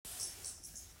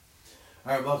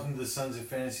All right, welcome to the Sons of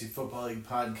Fantasy Football League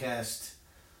podcast.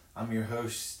 I'm your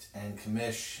host and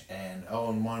commish, and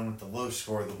 0-1 with the low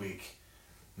score of the week,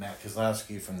 Matt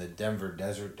Kozlowski from the Denver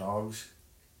Desert Dogs.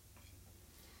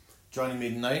 Joining me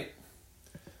tonight,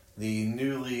 the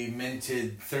newly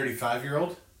minted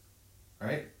 35-year-old,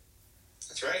 right?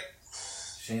 That's right.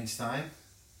 Shane Stein.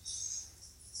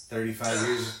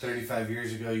 35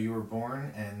 years ago you were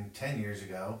born, and 10 years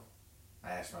ago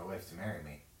I asked my wife to marry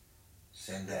me.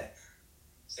 Same day.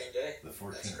 Same day. The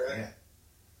 14th. That's correct.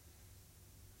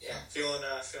 Yeah. Feeling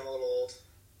a little old.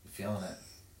 You feeling it?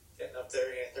 Getting up there,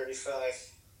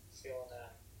 35.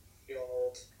 Feeling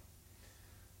old.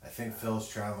 I think Phil's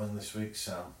traveling this week,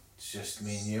 so it's just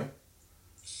me and you.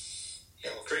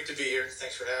 Yeah, well, great to be here.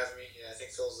 Thanks for having me. Yeah, I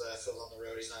think Phil's on the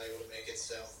road. He's not able to make it,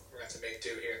 so we're going to have to make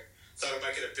do here. Thought we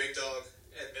might get a big dog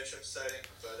Ed Mitchum sighting,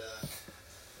 but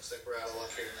looks like we're out of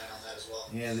luck here tonight on that as well.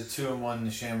 Yeah, the 2-1,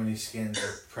 the Chamonix Skins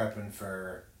are prepping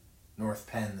for North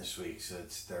Penn this week, so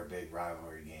it's their big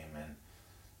rivalry game, and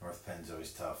North Penn's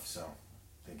always tough, so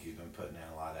I think he's been putting in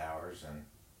a lot of hours, and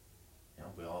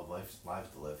we all have lives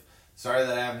to live. Sorry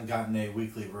that I haven't gotten a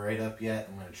weekly write-up yet.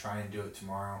 I'm going to try and do it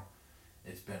tomorrow.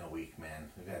 It's been a week,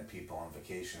 man. We've had people on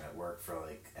vacation at work for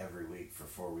every week for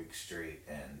 4 weeks straight,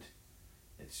 and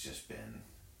it's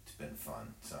been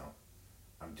fun. So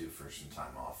I'm due for some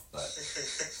time off, but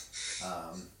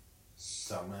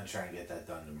so I'm going to try and get that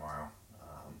done tomorrow.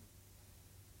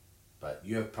 But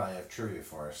you probably have trivia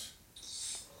for us.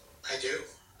 I do.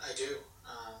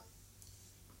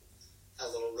 A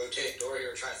little rotating door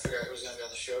here, trying to figure out who's going to be on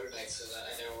the show tonight, so that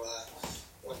I know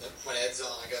when Ed's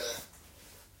on, I got to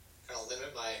kind of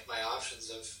limit my options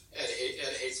of Ed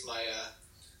hates my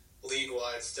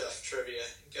league-wide stuff, trivia.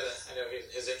 I know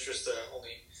his interests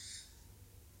only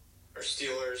are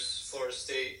Steelers, Florida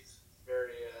State,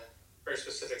 very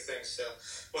specific things. So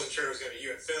wasn't sure it was going to be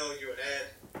you and Phil, you and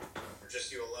Ed, or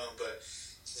just you alone. But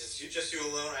since it's just you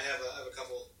alone, I have a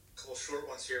couple short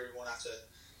ones here. We won't have to.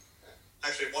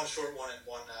 Actually, one short one and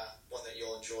one that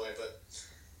you'll enjoy. But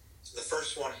so the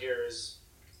first one here is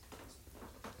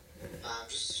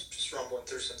just rumbling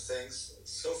through some things.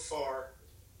 So far,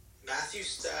 Matthew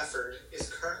Stafford has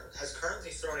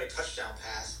currently thrown a touchdown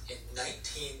pass in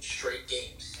 19 straight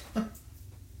games.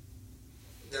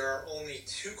 There are only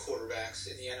 2 quarterbacks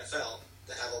in the NFL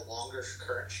that have a longer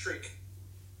current streak.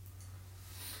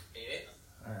 Need it?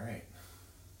 All right.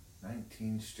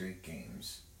 19 straight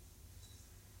games.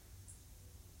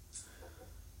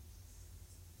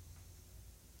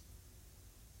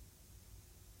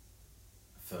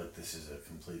 I feel like this is a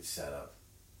complete setup.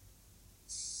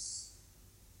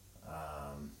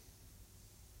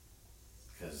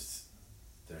 Because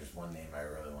there's one name I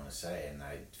really want to say, and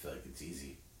I feel like it's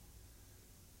easy.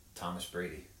 Thomas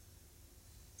Brady.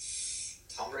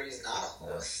 Tom Brady's not on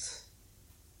the list.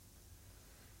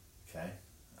 Okay.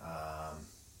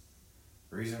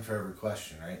 Reason for every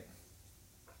question, right?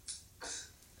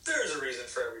 There's a reason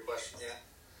for every question,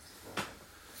 yeah.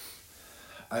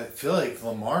 I feel like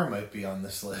Lamar might be on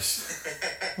this list.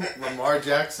 Lamar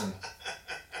Jackson.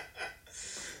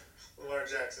 Lamar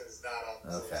Jackson is not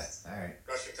on this list. All right.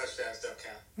 Rushing touchdowns don't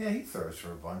count. Yeah, he throws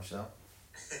for a bunch, though.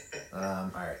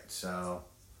 All right, so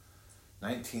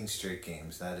 19 straight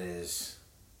games. That is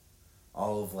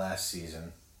all of last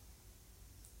season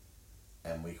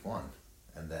and week 1.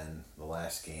 And then the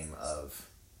last game of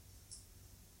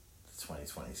the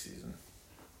 2020 season.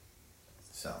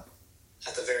 So.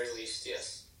 At the very least,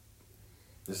 yes.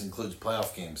 This includes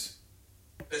playoff games.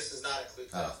 This does not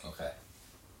include playoff games. Okay.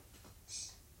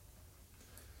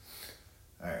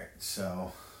 All right,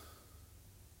 so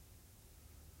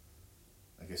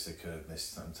I guess they could have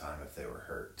missed some time if they were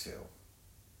hurt, too.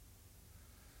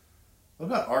 What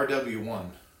about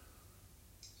RW1?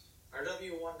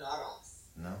 RW1 not on.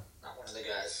 No? Not one of the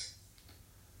guys.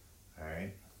 All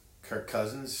right. Kirk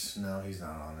Cousins? No, he's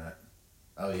not on that.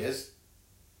 Oh, he is?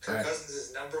 Kirk Cousins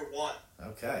is number 1.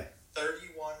 Okay.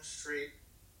 31 straight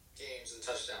games with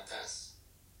a touchdown pass.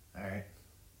 All right.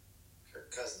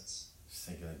 Kirk Cousins. Just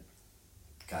thinking of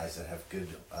guys that have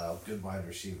good wide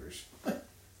receivers.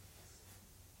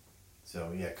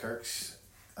 So, yeah, Kirk's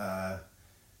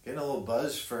getting a little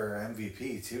buzz for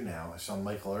MVP, too, now. I saw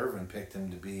Michael Irvin picked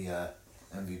him to be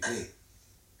MVP.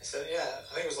 I said, yeah,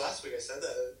 I think it was last week I said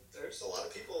that. There's a lot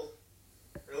of people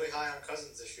really high on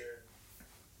Cousins this year.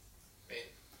 I mean,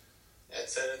 Ed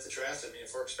said at the draft,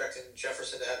 if we're expecting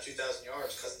Jefferson to have 2,000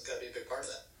 yards, Cousins got to be a big part of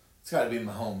that. It's got to be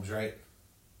Mahomes, right?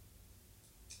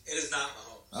 It is not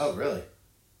Mahomes. Oh, really?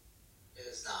 It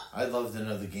is not. I'd love to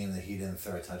know the game that he didn't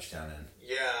throw a touchdown in.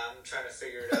 Yeah, I'm trying to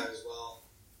figure it out as well.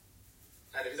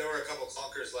 And there were a couple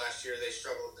clunkers last year. They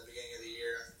struggled in the beginning of the year.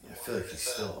 here. I feel like he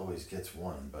still always gets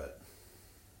one, but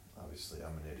obviously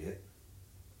I'm an idiot.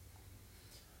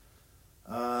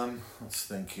 Let's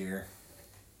think here.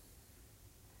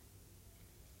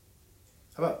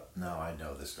 How about... No, I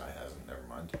know this guy hasn't. Never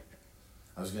mind.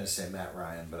 I was going to say Matt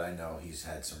Ryan, but I know he's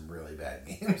had some really bad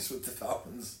games with the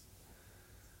Falcons.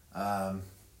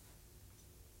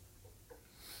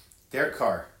 Derek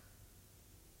Carr.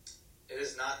 It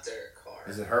is not Derek Carr.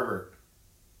 Is it Herbert?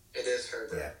 It is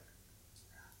Herbert.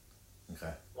 Yeah.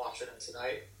 Okay. Watching him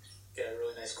tonight. Get a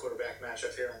really nice quarterback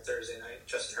matchup here on Thursday night.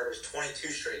 Justin Herbert's 22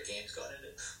 straight games going into,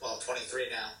 23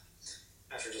 now,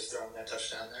 after just throwing that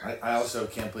touchdown there. I also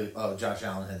can't believe... Oh, Josh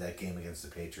Allen had that game against the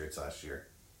Patriots last year.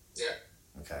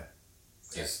 Yeah. Okay.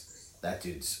 Just, that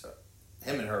dude's...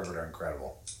 him and Herbert are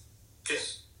incredible.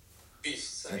 Just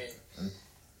beasts. I mean,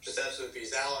 just absolute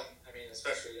beasts. Allen, I mean,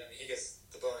 especially, he gets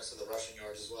the bonus of the rushing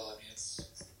yards as well. I mean, it's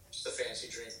just a fantasy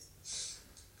dream.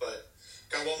 But,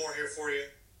 got one more here for you.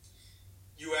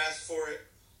 You asked for it.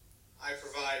 I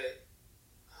provide it.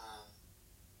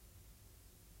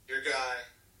 Your guy,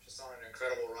 just on an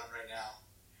incredible run right now,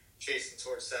 chasing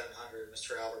towards 700,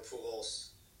 Mr. Albert Pujols.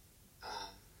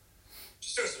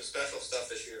 Just doing some special stuff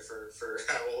this year for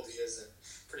how old he is, and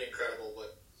pretty incredible.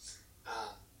 But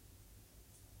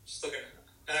just looking,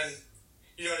 and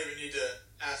you don't even need to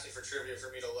ask me for trivia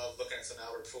for me to love looking at some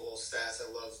Albert Pujols stats.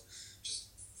 I love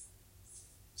just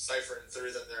ciphering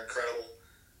through them. They're incredible.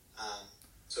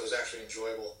 So it was actually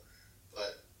enjoyable.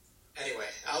 But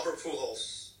anyway, Albert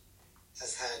Pujols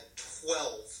has had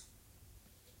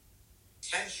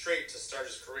 10 straight to start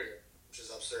his career, which is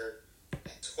absurd,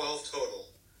 and 12 total,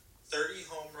 30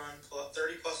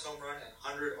 plus home run and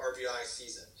 100 RBI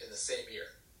season in the same year.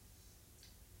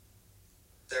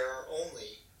 There are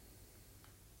only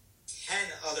 10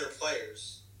 other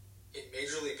players in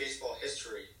Major League Baseball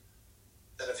history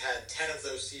that have had 10 of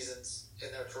those seasons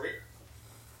in their career.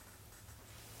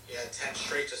 He had 10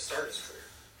 straight to start his career.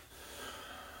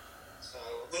 So,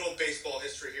 a little baseball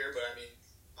history here, but I mean,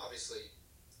 obviously,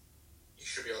 you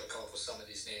should be able to come up with some of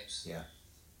these names. Yeah.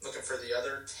 Looking for the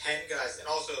other 10 guys. And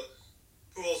also,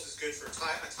 Pujols is good for a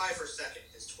tie for second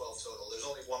is 12 total. There's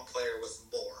only one player with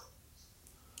more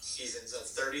seasons of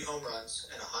 30 home runs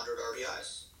and 100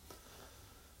 RBIs.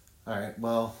 All right,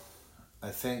 well, I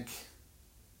think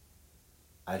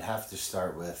I'd have to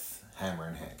start with Hammer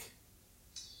and Hank.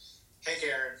 Hank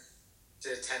Aaron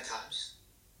did it 10 times.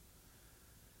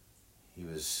 He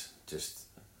was just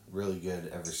really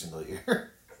good every single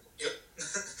year. Yep.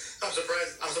 I'm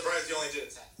surprised he only did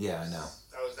it 10. Yeah, I know.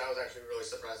 That was actually really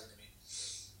surprising to me.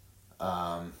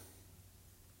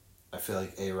 I feel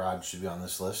like A-Rod should be on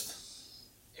this list.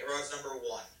 A-Rod's number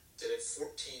 1. Did it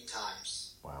 14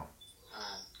 times. Wow.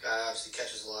 Guy obviously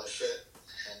catches a lot of shit,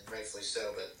 and rightfully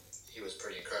so, but he was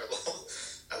pretty incredible.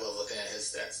 I love looking at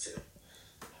his stats, too.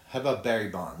 How about Barry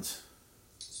Bonds?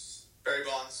 Barry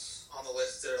Bonds on the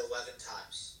list did it 11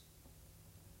 times.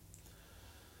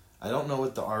 I don't know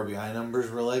what the RBI numbers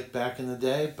were like back in the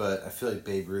day, but I feel like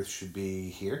Babe Ruth should be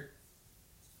here.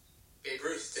 Babe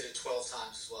Ruth did it 12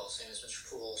 times as well, same as Mr.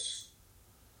 Pujols.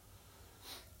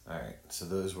 All right, so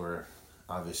those were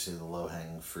obviously the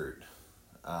low-hanging fruit.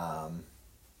 How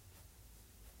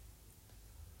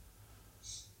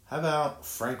about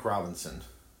Frank Robinson?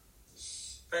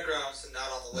 Frank Robinson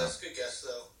not on the list. Good guess,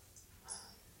 though.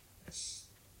 Let's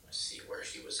see where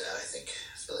he was at.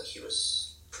 I feel like he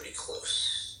was pretty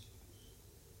close.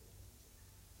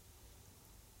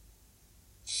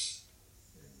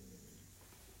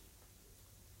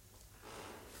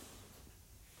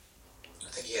 I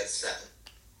think he had 7.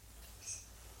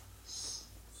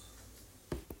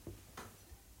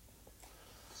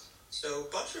 So,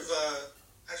 a bunch of,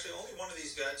 actually only one of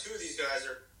these guys, 2 of these guys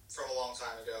are from a long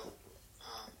time ago.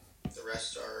 The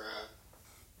rest are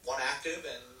one active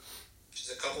and just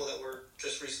a couple that were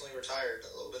just recently retired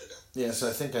a little bit ago. Yeah, so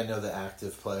I think I know the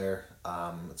active player.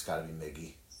 It's got to be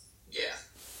Miggy. Yeah.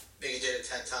 Miggy did it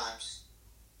 10 times.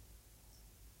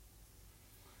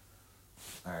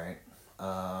 All right.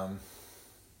 I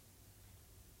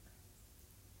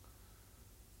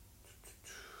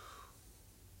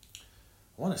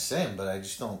want to say him, but I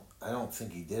don't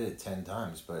think he did it 10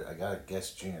 times, but I got to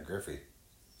guess Junior Griffey.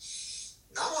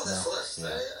 Not on this list. Yeah.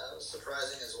 That was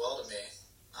surprising as well to me,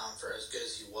 for as good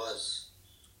as he was.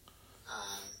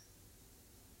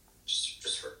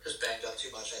 Just banged up too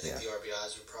much. I think the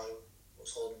RBIs were probably what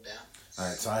was holding him down. All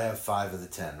right, so I have 5 of the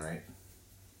 10, right?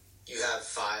 You have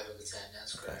 5 of the 10.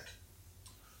 That's correct.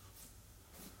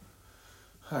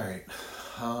 All right.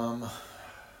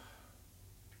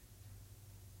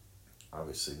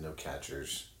 Obviously, no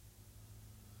catchers,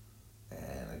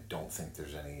 and I don't think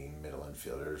there's any middle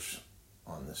infielders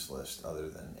on this list other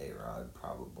than A-Rod,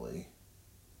 probably.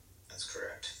 That's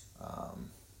correct.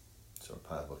 So we're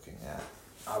probably looking at,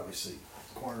 obviously,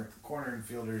 corner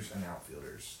infielders and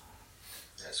outfielders.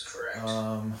 That's correct.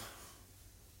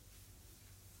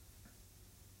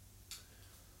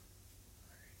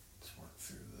 Let's work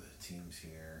through the teams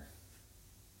here.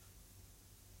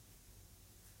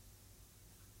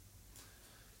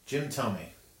 Jim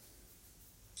Thome.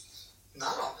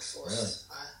 Not on this list.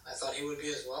 Really? I thought he would be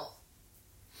as well.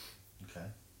 Okay.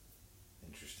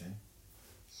 Interesting.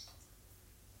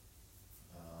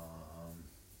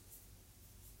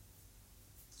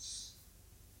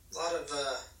 A lot of,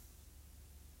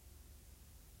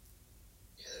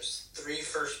 there's 3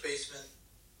 first basemen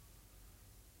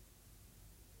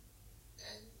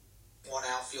and 1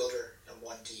 outfielder and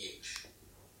 1 DH.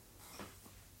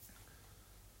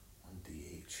 1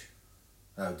 DH.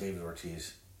 Oh, David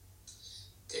Ortiz.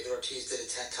 David Ortiz did it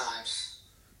 10 times.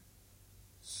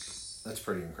 That's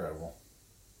pretty incredible.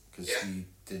 Because he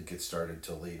didn't get started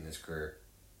till late in his career.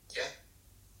 Yeah.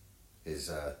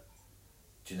 His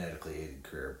genetically aided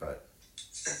career, but...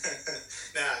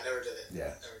 Nah, I never did it.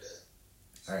 Yeah. Never did it.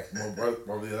 All right.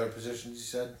 What were the other positions you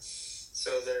said?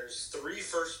 So there's 3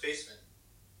 first basemen.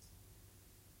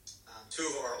 2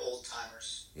 of them are old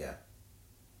timers. Yeah.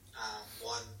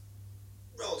 One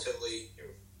relatively,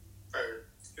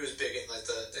 he was big in like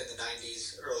in the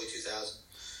 90s, early 2000s.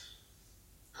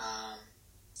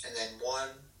 And then 1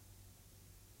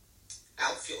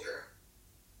 outfielder.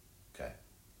 Okay.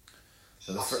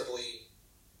 So possibly,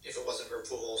 if it wasn't for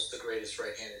Pujols, the greatest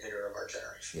right-handed hitter of our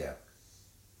generation. Yeah.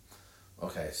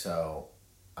 Okay, so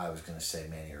I was going to say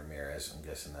Manny Ramirez. I'm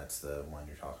guessing that's the one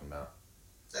you're talking about.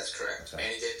 That's correct. Okay.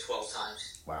 Manny did it 12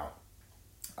 times. Wow.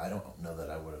 I don't know that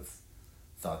I would have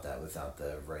thought that without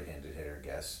the right-handed hitter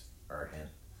guess or hint.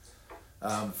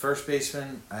 First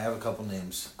baseman, I have a couple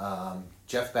names.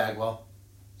 Jeff Bagwell.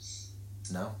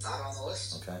 No? Not on the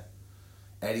list. Okay.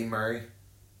 Eddie Murray.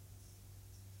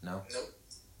 No?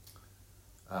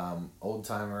 Nope.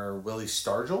 Old-timer Willie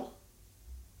Stargell.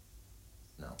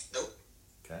 No. Nope.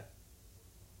 Okay.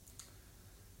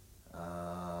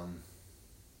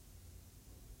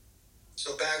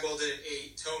 So Bagwell did it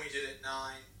 8. Thome did it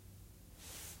 9.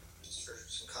 Just for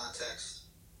some context.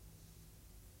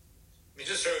 I mean,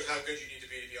 just shows how good you need to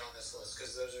be on this list,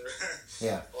 because those are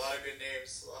a lot of good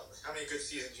names. How many good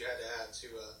seasons you had to have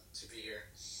to be here?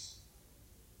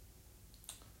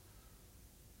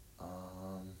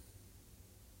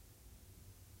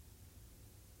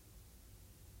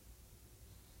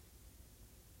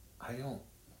 I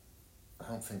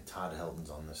don't think Todd Helton's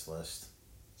on this list.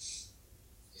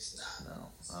 He's not.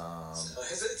 No. So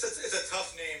it's a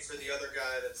tough name for the other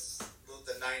guy that's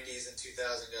the 90s and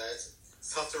 2000 guy.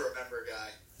 It's tough to remember guy.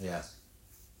 Yeah.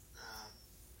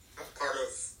 Part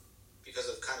of, because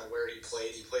of kind of where he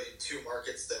played in 2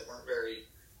 markets that weren't very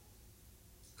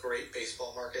great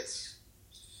baseball markets.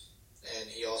 And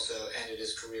he also ended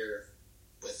his career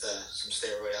with some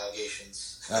steroid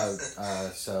allegations.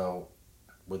 So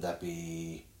would that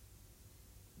be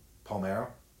Palmeiro?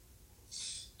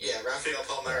 Yeah, Rafael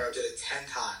Palmeiro did it 10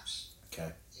 times.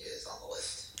 Okay. He is on the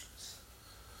list.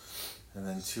 And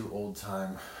then 2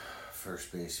 old-time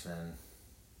first basemen.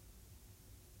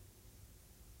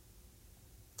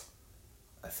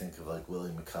 I think of like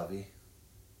Willie McCovey,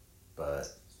 but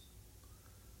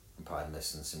I'm probably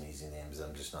missing some easy names that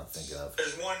I'm just not thinking of.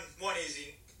 There's one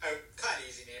easy, kind of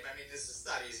easy name. I mean, this is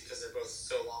not easy because they're both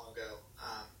so long ago.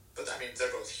 But I mean,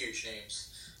 they're both huge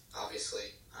names,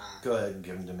 obviously. Go ahead and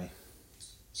give them to me.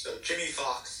 So Jimmy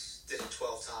Fox did it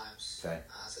 12 times. Okay.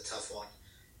 That's a tough one.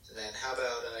 And then how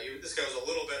about, this guy was a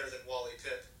little better than Wally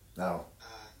Pipp. No.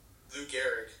 Lou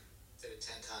Gehrig did it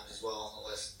 10 times as well on the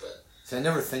list, but... See, I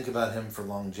never think about him for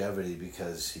longevity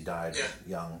because he died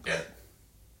young. But...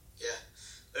 Yeah.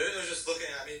 I was just looking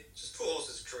at, just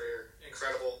Pujols' career,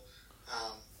 incredible.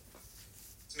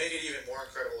 To make it even more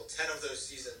incredible, 10 of those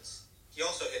seasons, he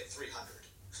also hit 300.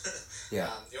 Yeah.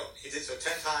 He did so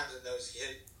 10 times in those, he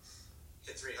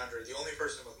hit 300. The only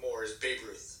person with more is Babe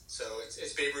Ruth. So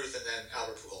it's Babe Ruth and then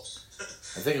Albert Pujols.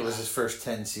 I think it was his first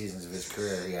 10 seasons of his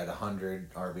career. He had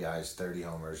 100 RBIs, 30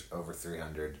 homers, over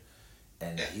 300.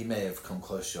 And he may have come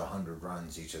close to 100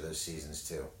 runs each of those seasons,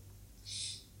 too.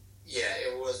 Yeah,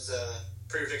 it was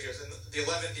pretty ridiculous. In the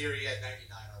 11th year, he had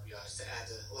 99 RBIs, to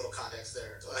add a little context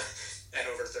there, and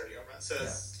over 30 home runs. So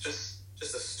it's just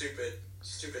a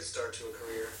stupid start to a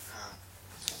career.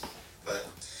 But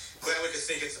glad we could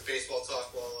sneak in some baseball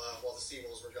talk while the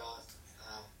Seawolves were gone.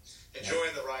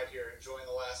 Enjoying the ride here, enjoying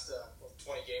the last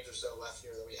 20 games or so left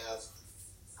here that we have.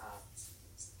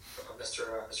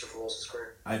 Mr. Foles'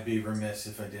 career. I'd be remiss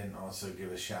if I didn't also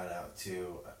give a shout out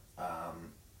to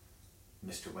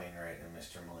Mr. Wainwright and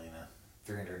Mr. Molina.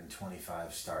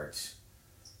 325 starts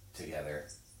together,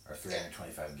 or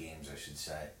 325 games, I should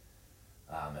say,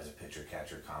 as a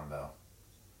pitcher-catcher combo.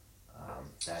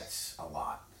 That's a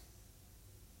lot.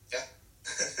 Yeah,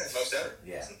 most ever.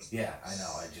 Yeah, I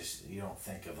know. You don't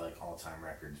think of like all-time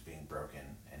records being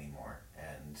broken anymore,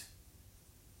 and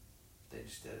they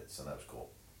just did it, so that was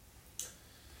cool.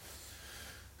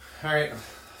 All right,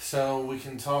 so we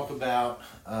can talk about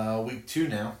week 2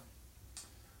 now.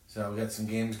 So we got some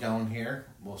games going here.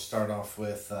 We'll start off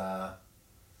with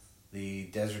the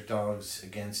Desert Dogs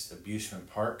against Abusement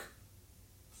Park.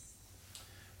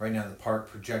 Right now, the Park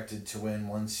projected to win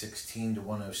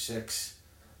 116-106.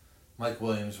 Mike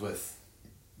Williams with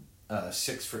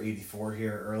 6 for 84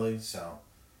 here early, so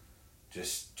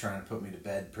just trying to put me to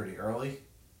bed pretty early.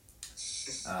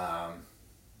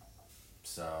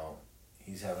 So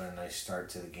he's having a nice start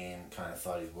to the game. Kind of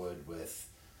thought he would with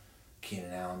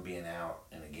Keenan Allen being out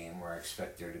in a game where I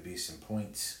expect there to be some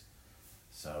points.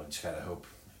 So just gotta hope.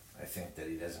 I think that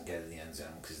he doesn't get in the end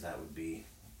zone because that would be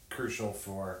crucial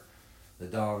for the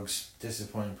Dogs.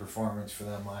 Disappointing performance for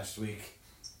them last week.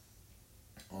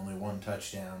 Only 1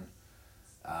 touchdown.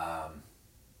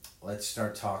 Let's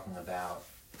start talking about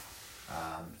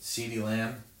CeeDee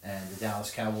Lamb and the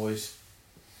Dallas Cowboys.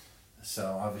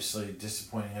 So obviously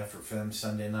disappointing effort for them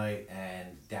Sunday night,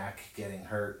 and Dak getting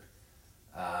hurt.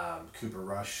 Cooper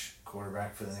Rush,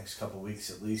 quarterback for the next couple weeks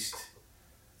at least.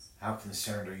 How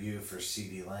concerned are you for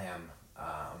CeeDee Lamb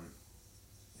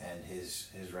and his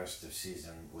rest of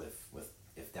season with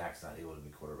if Dak's not able to be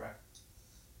quarterback?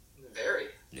 Very.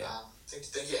 Yeah.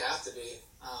 Think you have to be.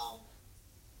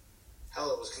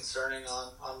 Hell, it was concerning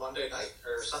on Monday night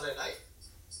or Sunday night.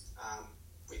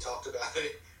 We talked about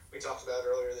it. We talked about it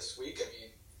earlier this week. I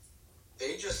mean,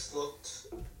 they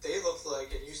looked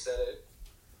like, and you said it,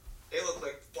 they looked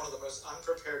like one of the most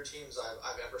unprepared teams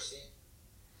I've ever seen.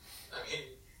 I mean,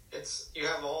 you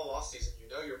have all offseason. You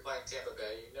know you're playing Tampa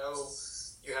Bay. You know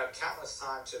you have countless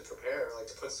time to prepare, like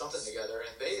to put something together,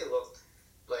 and they looked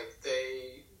like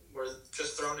they were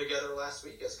just thrown together last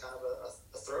week as kind of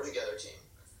a throw-together team.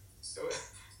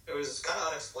 It was kind of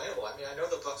unexplainable. I mean, I know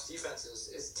the Bucs defense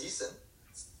is decent,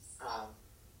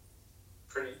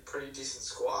 pretty decent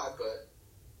squad, but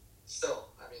still,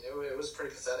 I mean, it was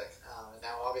pretty pathetic. And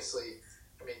now, obviously,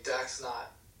 I mean, Dak's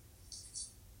not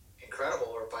incredible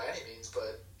or by any means,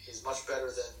 but he's much better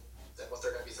than what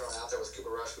they're going to be throwing out there with Cooper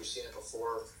Rush. We've seen it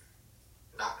before.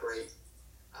 Not great.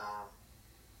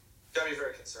 Got to be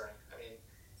very concerning. I mean,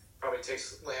 probably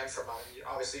takes Lamb from,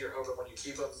 obviously you're hoping when you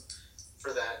keep him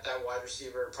for that wide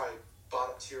receiver, probably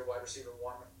bottom tier wide receiver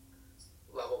 1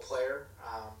 level player.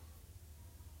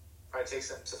 Probably takes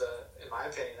him to in my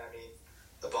opinion, I mean,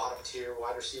 the bottom tier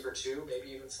wide receiver 2,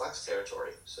 maybe even flex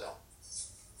territory. So,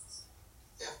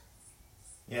 yeah.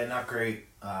 Yeah, not great.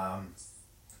 I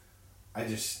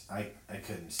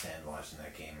couldn't stand watching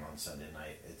that game on Sunday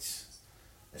night. It's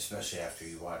especially after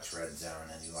you watch Red Zone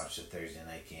and you watch the Thursday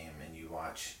night game and you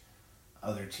watch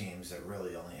other teams that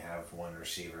really only have one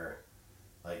receiver.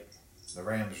 Like the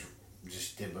Rams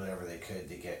just did whatever they could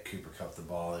to get Cooper Kupp the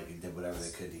ball. They did whatever they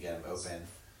could to get him open,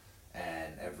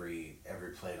 and every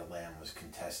play to Lamb was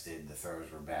contested. The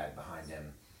throws were bad behind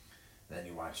him. And then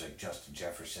you watch like Justin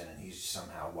Jefferson, and he's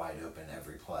somehow wide open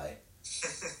every play.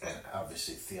 And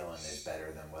obviously Thielen is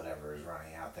better than whatever is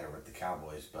running out there with the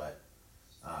Cowboys, but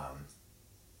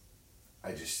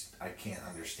I can't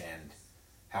understand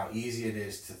how easy it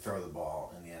is to throw the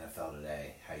ball in the NFL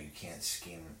today, how you can't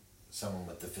scheme someone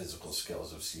with the physical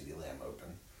skills of CeeDee Lamb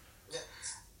open. Yeah,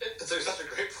 it's such a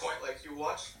great point. Like you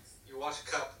watch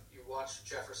Kupp, you watch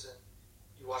Jefferson,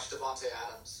 you watch Devontae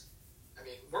Adams. I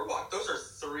mean, those are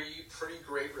 3 pretty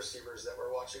great receivers that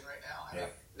we're watching right now. I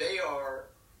mean, they are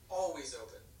always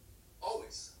open,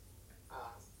 always.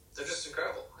 They're just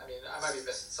incredible. I mean, I might be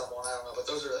missing someone, I don't know, but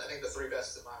those are, I think, the 3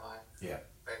 best in my mind. Yeah.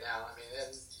 Right now, I mean,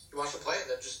 and you watch them play, and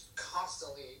they're just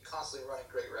constantly running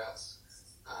great routes.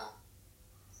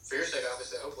 For your sake,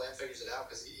 obviously, I hope Lamb figures it out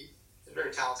because he's a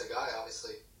very talented guy.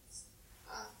 Obviously,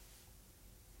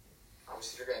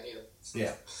 you're going to need him.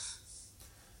 Yeah.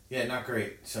 Yeah, not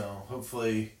great. So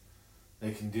hopefully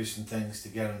they can do some things to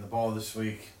get him the ball this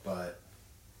week, but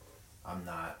I'm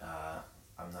not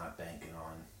banking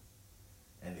on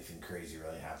anything crazy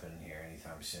really happening here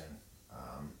anytime soon.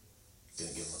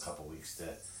 Gonna give them a couple weeks to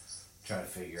try to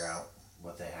figure out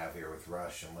what they have here with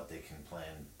Rush and what they can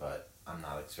plan, but I'm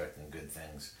not expecting good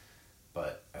things.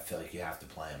 But I feel like you have to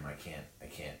play him. I can't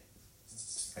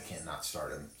not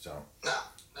start him. So no,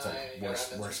 it's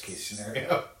like worst case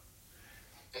scenario.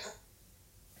 Yeah,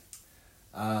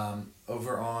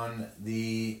 Over on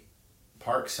the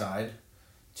Park side,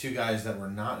 two guys that were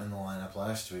not in the lineup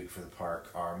last week for the Park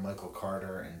are Michael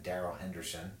Carter and Darrell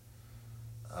Henderson.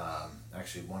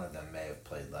 Actually, one of them may have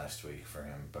played last week for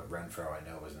him, but Renfro, I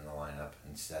know, was in the lineup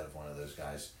instead of one of those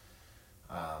guys.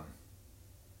 A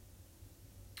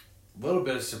little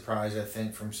bit of surprise, I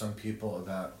think, from some people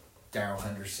about Darrell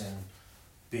Henderson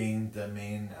being the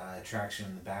main attraction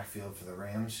in the backfield for the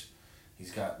Rams.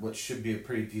 He's got what should be a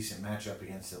pretty decent matchup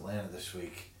against Atlanta this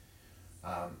week.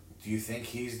 Do you think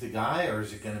he's the guy, or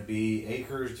is it going to be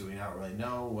Akers? Do we not really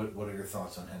know? What are your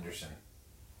thoughts on Henderson?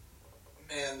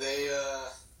 Man, they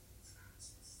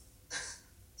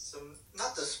some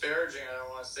not disparaging, I don't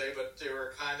want to say, but they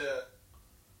were kind of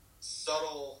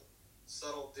subtle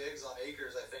digs on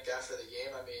Akers, I think, after the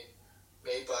game. I mean,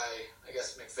 made by, I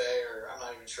guess, McVay, or I'm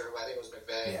not even sure who. I think it was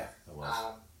McVay. Yeah, it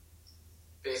was.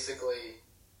 Basically,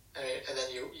 I mean, and then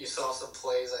you saw some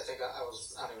plays. I think I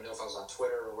don't even know if I was on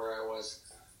Twitter or where I was.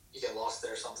 You get lost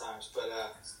there sometimes, but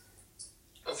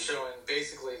of showing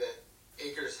basically that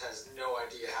Akers has no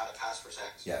idea how to pass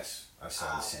protect. Yes, I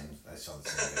saw the same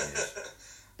videos.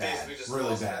 Bad, Basically just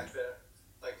really bad. There.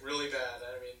 Like, really bad.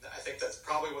 I mean, I think that's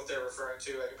probably what they're referring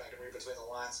to. I can read between the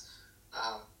lines.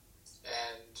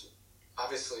 And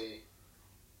obviously,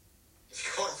 if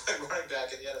you want to play running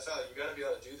back in the NFL, you got to be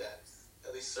able to do that,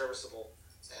 at least serviceable.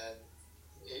 And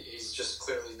he's just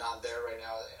clearly not there right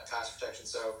now in a pass protection.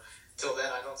 So until then,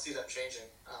 I don't see them changing.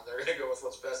 They're going to go with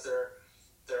what's best.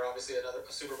 They're obviously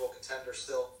a Super Bowl contender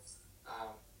still.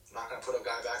 I'm not going to put a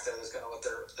guy back there that's going to let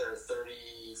their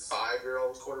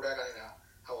 35-year-old quarterback, I don't know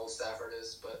how old Stafford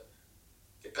is, but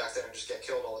get back there and just get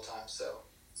killed all the time. So,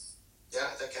 yeah,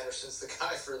 I think Henderson's the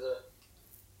guy for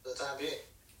the time being,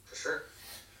 for sure.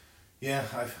 Yeah,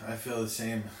 I feel the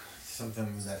same.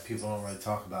 Something that people don't really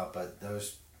talk about, but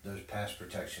those pass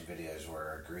protection videos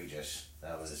were egregious.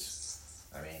 That was,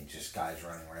 I mean, just guys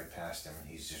running right past him, and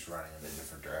he's just running in a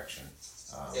different direction.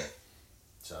 Yeah.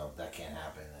 So that can't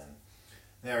happen, and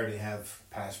they already have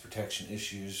pass protection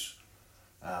issues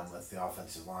with the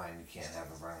offensive line. You can't have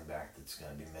a running back that's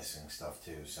going to be missing stuff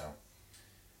too. So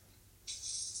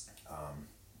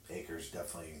Akers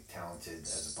definitely talented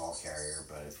as a ball carrier,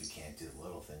 but if you can't do the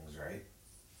little things right,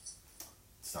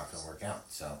 it's not going to work out.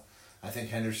 So I think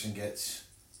Henderson gets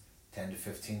 10 to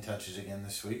 15 touches again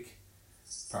this week.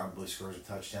 Probably scores a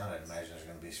touchdown. I'd imagine there's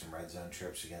going to be some red zone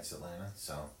trips against Atlanta.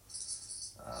 So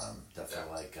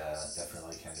definitely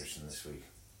like Henderson this week.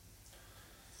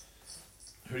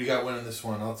 Who do you got winning this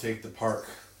one? I'll take the Park.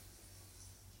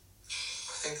 I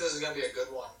think this is going to be a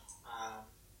good one.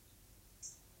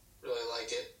 Really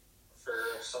like it for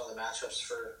some of the matchups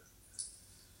for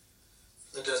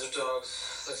the Desert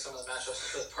Dogs, like some of the matchups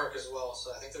for the Park as well.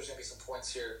 So I think there's going to be some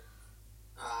points here.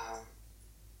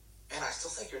 And I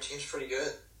still think your team's pretty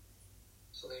good.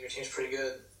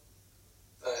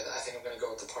 But I think I'm going to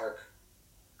go with the Park.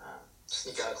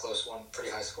 Sneak out a close one,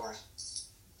 pretty high scoring.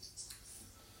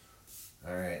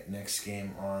 All right, next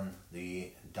game on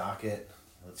the docket.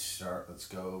 Let's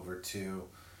go over to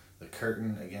the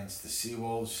Curtain against the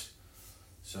Seawolves.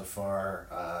 So far,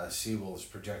 Seawolves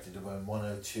projected to win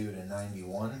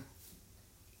 102-91.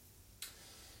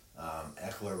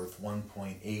 Eckler with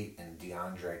 1.8 and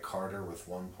DeAndre Carter with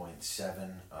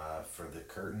 1.7 for the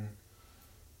Curtain.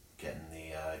 Getting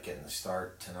the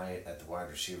start tonight at the wide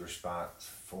receiver spot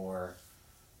for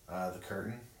the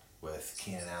Curtain with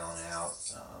Keenan Allen out.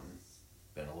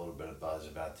 Been a little bit of buzz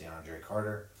about DeAndre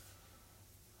Carter.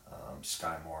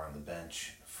 Sky Moore on the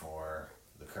bench for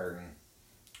the Curtain.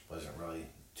 Wasn't really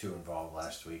too involved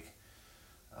last week.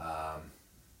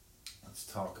 Let's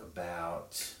talk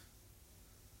about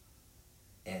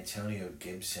Antonio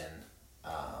Gibson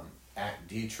at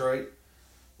Detroit.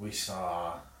 We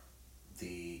saw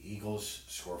the Eagles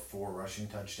score 4 rushing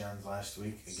touchdowns last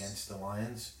week against the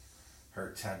Lions.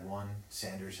 Hurts had 1,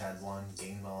 Sanders had 1,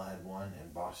 Gainwell had 1,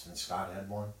 and Boston Scott had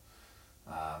 1.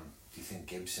 Do you think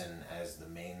Gibson, as the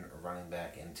main running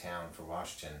back in town for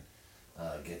Washington,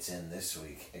 gets in this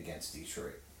week against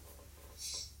Detroit?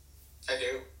 I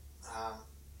do.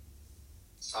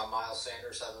 Saw Miles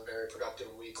Sanders have a very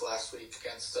productive week last week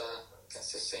against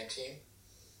his same team.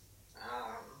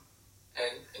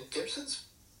 And Gibson's...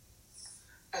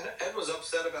 And Ed was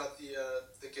upset about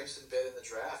the Gibson bid in the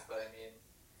draft, but I mean,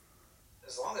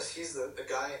 as long as he's the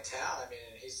guy in town, I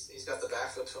mean, he's got the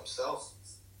backfield to himself.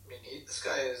 I mean, this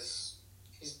guy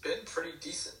he's been pretty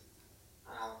decent.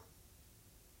 I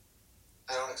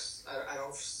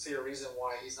don't see a reason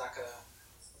why he's not going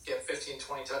to get 15,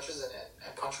 20 touches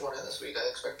and punch one in this week. I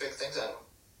expect big things out of him.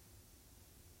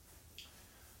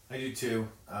 I do too.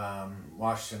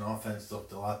 Washington offense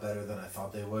looked a lot better than I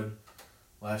thought they would.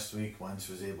 last week. Wentz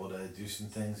was able to do some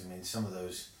things. I mean, some of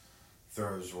those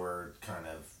throws were kind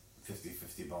of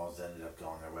 50-50 balls that ended up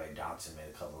going their way. Dotson made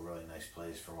a couple of really nice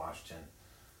plays for Washington.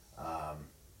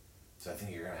 So I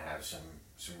think you're going to have some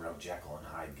real Jekyll and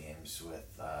Hyde games with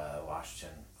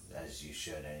Washington, as you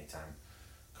should anytime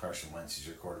Carson Wentz is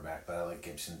your quarterback. But I like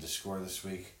Gibson to score this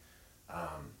week. I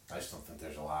just don't think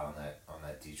there's a lot on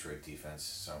that Detroit defense.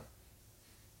 So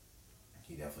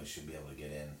he definitely should be able to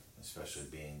get in, especially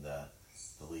being the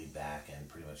lead back and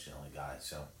pretty much the only guy.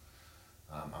 So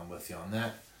I'm with you on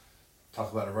that.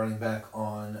 Talk about a running back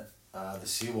on the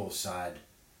Seawolves side.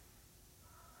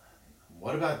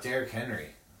 What about Derrick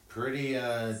Henry? Pretty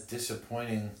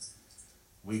disappointing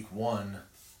week one.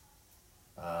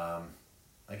 I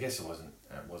guess it wasn't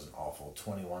awful.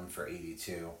 21 for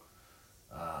 82,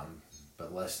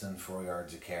 but less than 4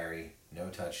 yards a carry, no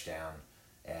touchdown,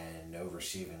 and no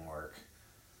receiving work.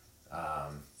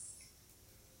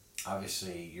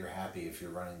 Obviously, you're happy if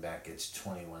your running back gets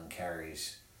 21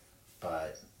 carries,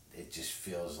 but it just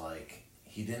feels like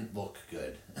he didn't look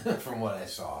good from what I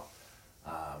saw.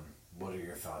 What are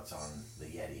your thoughts on the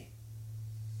Yeti?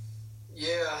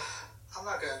 Yeah, I'm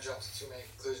not going to jump to too many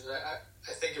conclusions. I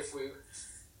think if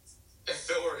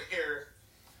Phil were here,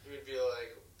 he would be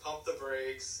like, pump the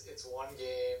brakes. It's one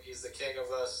game. He's the king of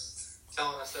us,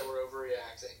 telling us that we're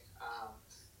overreacting.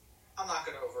 I'm not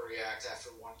going to overreact after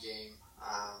one game.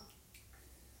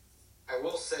 I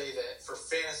will say that for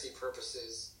fantasy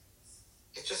purposes,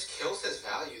 it just kills his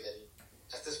value that he,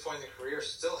 at this point in the career,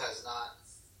 still has not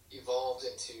evolved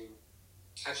into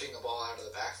catching the ball out of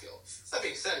the backfield. That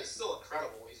being said, he's still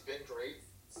incredible. He's been great.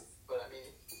 But, I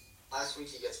mean, last week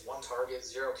he gets 1 target,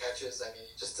 0 catches. I mean,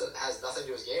 it just has nothing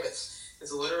to his game.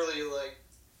 It's literally like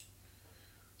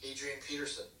Adrian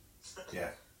Peterson.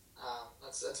 Yeah.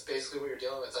 That's basically what you're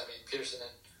dealing with. I mean, Peterson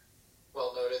had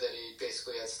well noted that he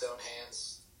basically had stone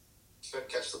hands. He couldn't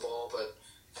catch the ball, but,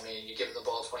 I mean, you give him the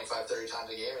ball 25, 30 times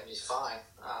a game and he's fine.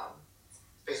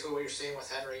 Basically what you're seeing with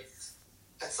Henry.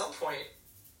 At some point,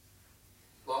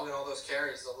 logging all those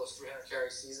carries, all those 300 carry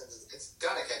seasons, it's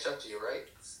got to catch up to you, right?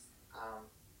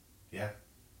 Yeah.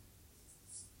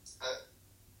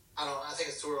 I don't. I think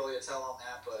it's too early to tell on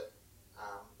that, but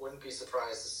wouldn't be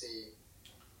surprised to see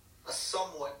a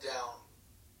somewhat down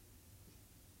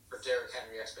for Derrick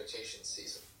Henry expectations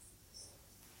season.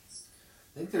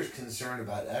 I think there's concern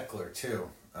about Eckler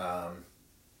too. Only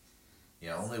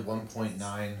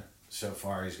 1.9 so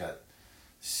far. He's got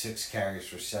 6 carries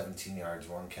for 17 yards,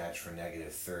 1 catch for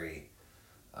 -3.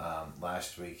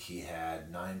 Last week he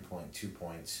had 9.2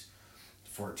 points,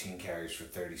 14 carries for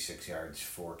 36 yards,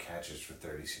 4 catches for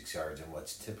 36 yards, in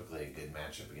what's typically a good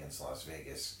matchup against Las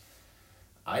Vegas.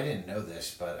 I didn't know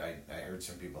this, but I heard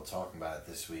some people talking about it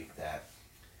this week that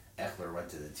Eckler went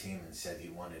to the team and said he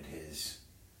wanted his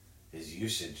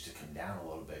usage to come down a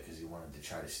little bit because he wanted to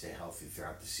try to stay healthy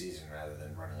throughout the season rather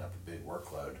than running up a big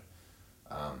workload.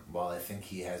 While I think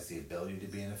he has the ability to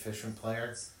be an efficient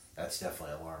player, that's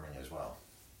definitely alarming as well.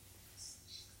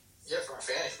 Yeah, from a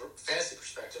fantasy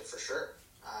perspective, for sure.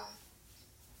 I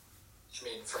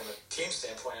mean, from a team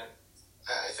standpoint,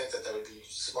 I think that would be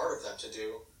smart of them to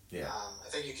do. Yeah. I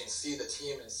think you can see the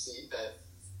team and see that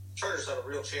Chargers have a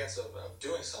real chance of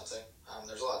doing something.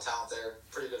 There's a lot of talent there,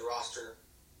 pretty good roster,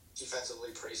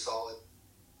 defensively pretty solid,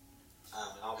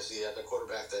 and obviously you have the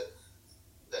quarterback that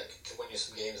can win you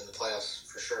some games in the playoffs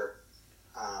for sure.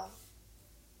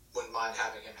 Wouldn't mind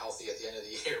having him healthy at the end of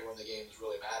the year when the games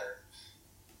really matter.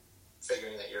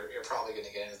 Figuring that you're probably going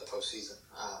to get into the postseason.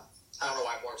 I don't know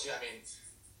why more teams. I mean,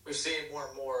 we've seen it more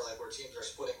and more, like where teams are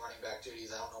splitting running back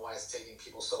duties. I don't know why it's taking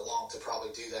people so long to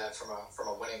probably do that from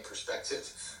a winning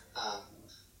perspective.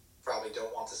 Probably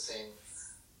don't want the same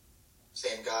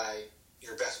guy,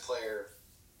 your best player,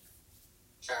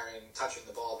 touching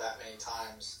the ball that many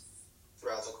times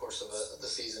throughout the course of the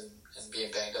season and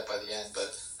being banged up by the end.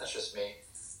 But that's just me.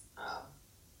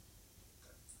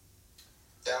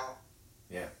 Down.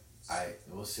 Yeah.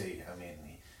 We'll see. I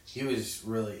mean, he was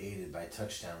really aided by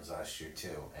touchdowns last year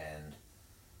too, and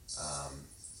I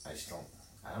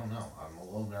don't know. I'm a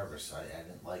little nervous. I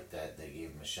didn't like that they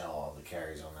gave Michelle all the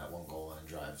carries on that one goal line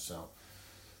drive. So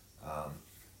I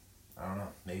don't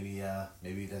know. Maybe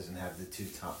he doesn't have the 2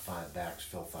 top 5 backs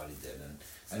Phil thought he did, and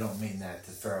I don't mean that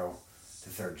to throw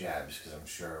jabs because I'm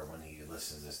sure when he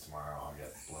listens to this tomorrow I'll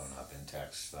get blown up in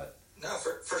text. But no,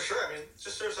 for sure. I mean, it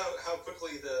just shows how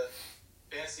quickly the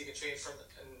fantasy can change and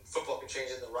football can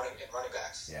change in running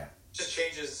backs. Yeah. Just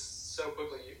changes so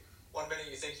quickly. One minute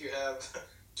you think you have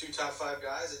 2 top 5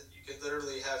 guys, and you could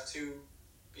literally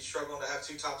be struggling to have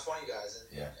 2 top 20 guys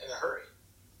in a hurry.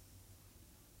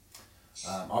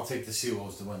 I'll take the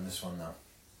Seawolves to win this one though.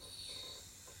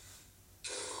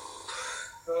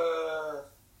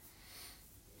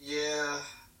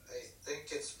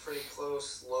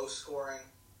 scoring,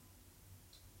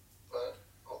 but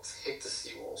I'll take the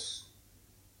Seawolves.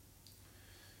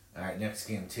 All right, next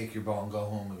game, Take Your Ball and Go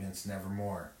Home against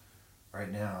Nevermore.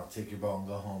 Right now, Take Your Ball and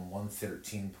Go Home,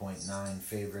 113.9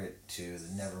 favorite to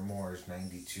the Nevermore's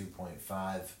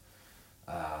 92.5.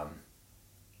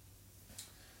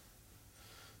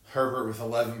 Herbert with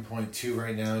 11.2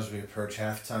 right now as we approach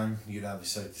halftime. You'd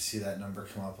obviously like to see that number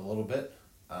come up a little bit.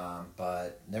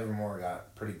 But Nevermore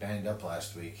got pretty banged up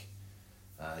last week.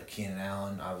 Keenan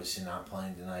Allen obviously not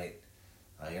playing tonight.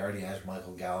 He already has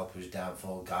Michael Gallup, who's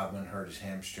doubtful. Godwin hurt his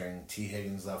hamstring. T.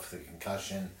 Higgins left with a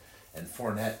concussion. And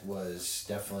Fournette was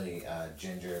definitely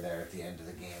ginger there at the end of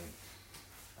the game.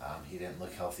 He didn't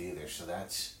look healthy either. So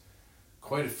that's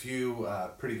quite a few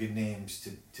pretty good names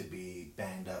to be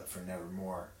banged up for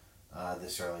Nevermore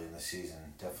this early in the season.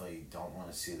 Definitely don't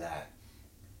want to see that.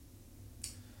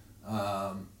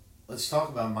 Let's talk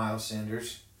about Miles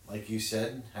Sanders. Like you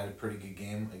said, had a pretty good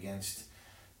game against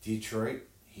Detroit.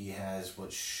 He has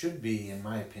what should be, in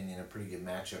my opinion, a pretty good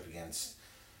matchup against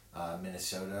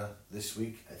Minnesota this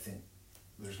week. I think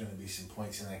there's going to be some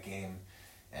points in that game,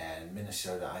 and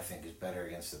Minnesota, I think, is better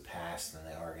against the pass than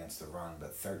they are against the run.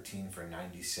 But 13 for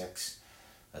 96,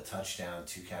 a touchdown,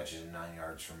 2 catches and 9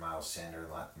 yards for Miles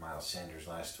Sanders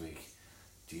last week.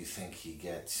 Do you think he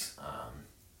gets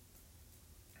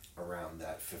around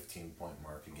that 15-point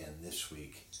mark again this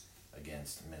week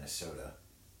against Minnesota?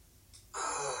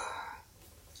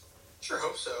 Sure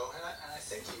hope so, and I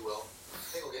think he will. I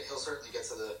think he'll certainly get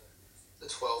to the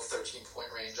 12, 13-point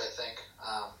range, I think.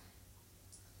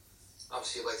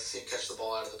 Obviously, you'd like to see him catch the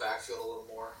ball out of the backfield a little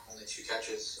more, only 2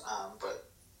 catches. But,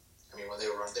 I mean, when they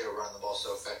were running the ball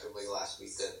so effectively last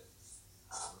week that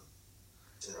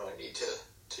didn't really need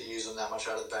to use them that much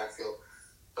out of the backfield.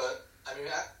 But, I mean,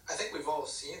 I think we've all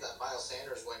seen that Miles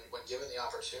Sanders, when given the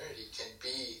opportunity, can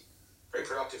be a very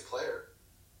productive player.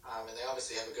 And they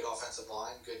obviously have a good offensive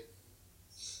line,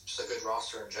 just a good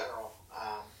roster in general.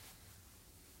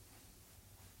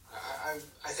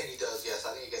 I think he does, yes.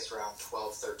 I think he gets around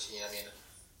 12, 13. I mean,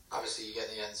 obviously you get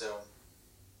in the end zone,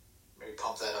 maybe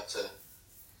pump that up to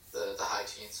the high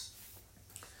teens.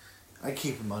 I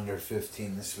keep him under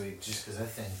 15 this week just because I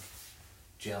think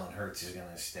Jalen Hurts is going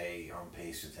to stay on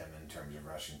pace with him in terms of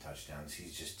rushing touchdowns.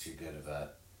 He's just too good of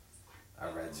a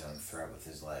red zone threat with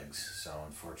his legs. So,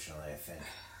 unfortunately, I think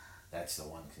that's the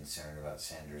one concern about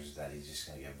Sanders, is that he's just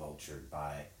going to get vultured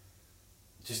by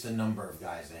just the number of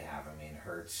guys they have. I mean,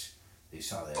 Hurts, they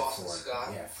saw they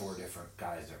had 4 different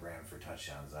guys that ran for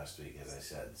touchdowns last week, as I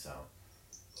said. So,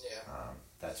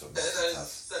 that's what makes it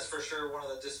tough. That's for sure one of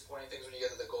the disappointing things when you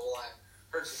get to the goal line.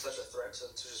 Hurts is such a threat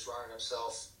to just run it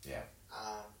himself. Yeah.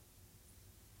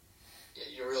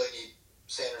 You really need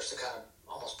Sanders to kind of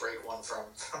almost break one from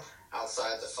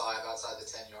outside the 5, outside the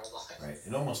 10-yard line. Right.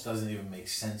 It almost doesn't even make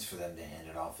sense for them to hand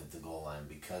it off at the goal line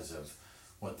because of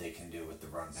what they can do with the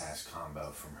run-pass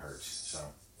combo from Hurts. So,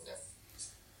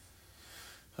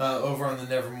 over on the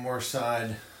Nevermore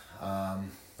side,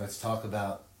 let's talk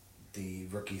about the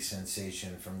rookie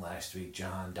sensation from last week,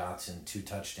 Jahan Dotson, 2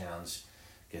 touchdowns.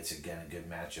 Gets, again, a good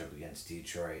matchup against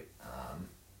Detroit.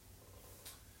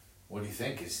 What do you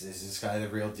think? Is this guy the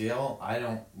real deal? I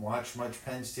don't watch much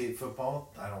Penn State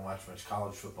football. I don't watch much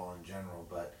college football in general,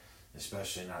 but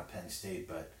especially not Penn State.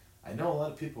 But I know a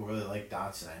lot of people really like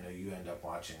Dotson. I know you end up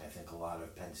watching, I think, a lot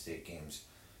of Penn State games.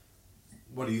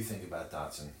 What do you think about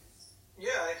Dotson? Yeah,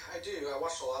 I do. I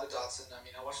watched a lot of Dotson. I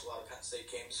mean, I watched a lot of Penn State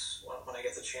games when I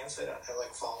get the chance. I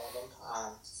like following them.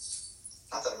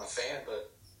 Not that I'm a fan,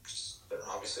 but they're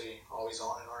obviously always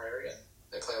on in our area.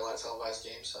 They play a lot of televised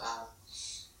games.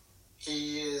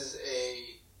 He is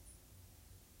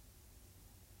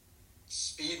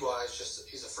speed-wise,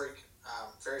 he's a freak.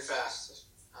 Very fast.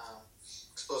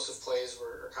 Explosive plays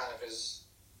were kind of his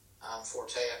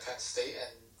forte at Penn State,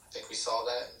 and I think we saw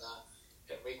that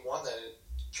in week 1 that it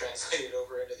translated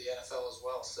over into the NFL as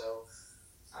well. So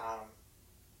I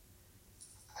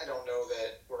don't know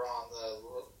that we're on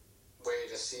the way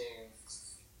to seeing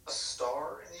a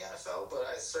star in the NFL, but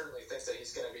I certainly think that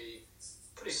he's going to be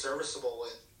pretty serviceable.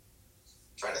 And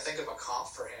trying to think of a comp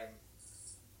for him.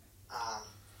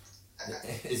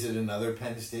 Is it another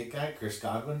Penn State guy, Chris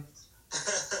Godwin?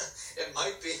 It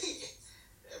might be.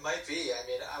 It might be. I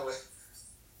mean, I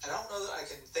don't know that I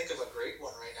can think of a great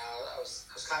one right now. I was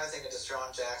kind of thinking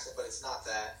Deshaun Jackson, but it's not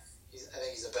that. I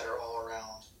think he's a better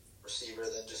all-around receiver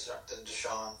than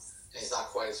Deshaun, and he's not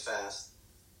quite as fast.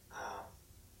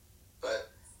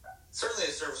 But certainly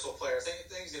a serviceable player. I think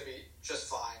he's going to be just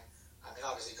fine. I mean,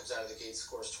 obviously he comes out of the gate,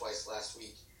 scores twice last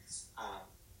week.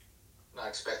 Not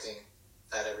expecting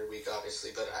that every week,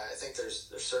 obviously, but I think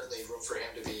there's certainly room for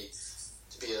him to be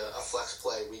be a flex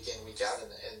play week in, week out in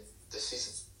this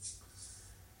season.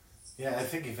 Yeah, I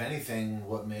think if anything,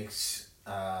 what makes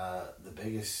the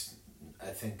biggest, I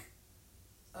think,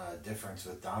 difference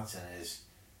with Dotson is,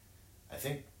 I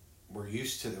think we're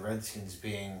used to the Redskins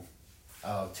being,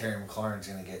 oh, Terry McLaurin's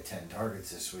going to get 10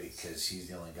 targets this week because he's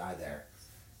the only guy there.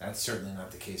 That's certainly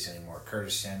not the case anymore.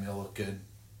 Curtis Samuel looked good.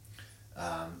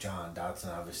 John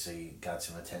Dotson obviously got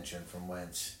some attention from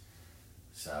Wentz.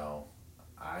 So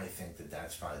I think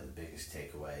that's probably the biggest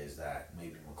takeaway, is that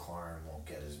maybe McLaurin won't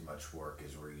get as much work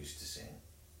as we're used to seeing.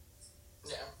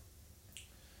 Yeah.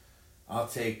 I'll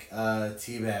take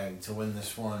Teabag to win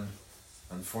this one.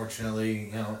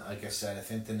 Unfortunately, like I said, I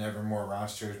think the Nevermore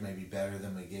roster is maybe better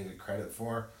than we gave it credit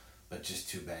for, but just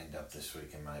too banged up this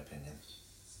week, in my opinion.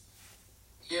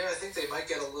 Yeah, I think they might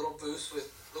get a little boost with.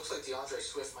 Looks like DeAndre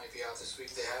Swift might be out this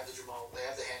week. They have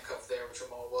the handcuff there with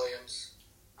Jamal Williams,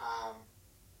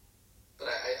 but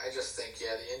I just think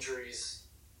the injuries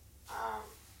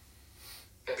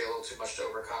gonna be a little too much to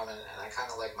overcome, and I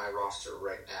kind of like my roster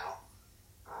right now.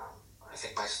 I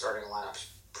think my starting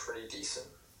lineup's pretty decent.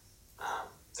 I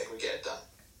think we get it done.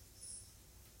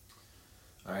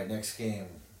 All right, next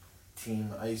game,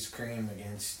 Team Ice Cream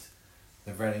against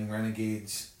the Reading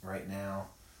Renegades. Right now,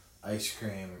 Ice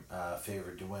Cream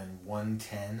favored to win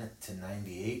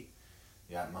 110-98.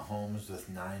 You got Mahomes with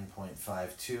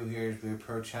 9.52 here as we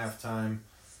approach halftime.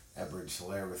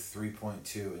 Edwards-Helaire with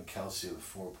 3.2 and Kelsey with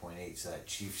 4.8. So that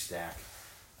Chief stack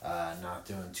not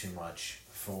doing too much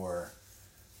for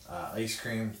Ice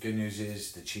Cream. Good news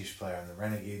is the Chiefs player on the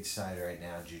Renegades side right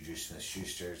now, Juju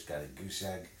Smith-Schuster's got a goose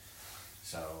egg.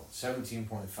 So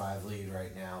 17.5 lead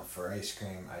right now for Ice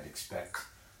Cream. I'd expect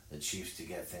the Chiefs to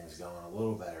get things going a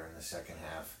little better in the second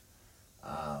half.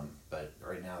 But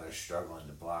right now they're struggling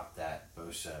to block that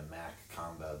Bosa-Mack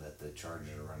combo that the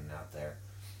Chargers are running out there.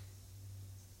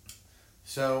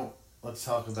 So let's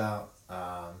talk about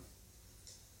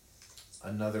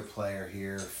another player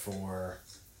here for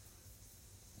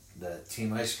the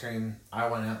Team Ice Cream. I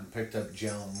went out and picked up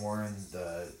Jaylen Warren,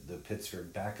 the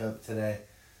Pittsburgh backup today.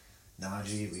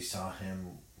 Najee, we saw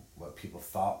him, what people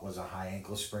thought was a high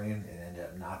ankle sprain. It ended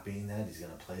up not being that. He's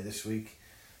going to play this week.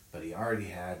 But he already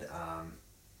had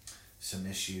some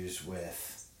issues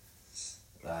with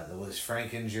the Liz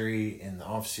Frank injury in the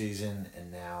offseason,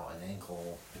 and now an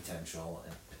potential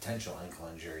ankle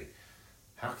injury.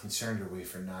 How concerned are we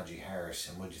for Najee Harris,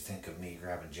 and what'd you think of me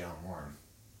grabbing Jaylen Warren?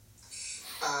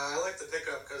 I like the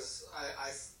pickup because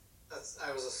I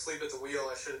was asleep at the wheel.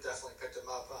 I should have definitely picked him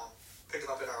up. Picked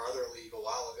him up in our other league a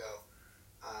while ago,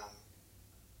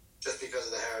 just because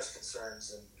of the Harris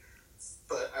concerns.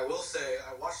 But I will say,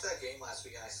 I watched that game last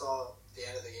week and I saw the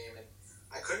end of the game, and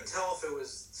I couldn't tell if it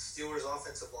was Steelers'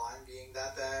 offensive line being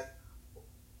that bad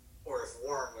or if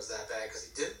Warren was that bad, because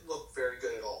he didn't look very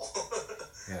good at all.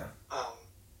 Yeah.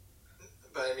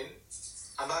 But I mean,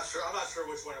 I'm not sure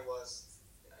which one it was.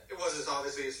 It was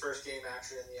obviously his first game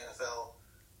action in the NFL,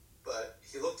 but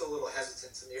he looked a little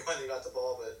hesitant to me when he got the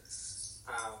ball. But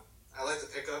I like the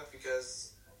pickup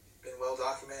because it's been well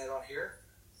documented on here.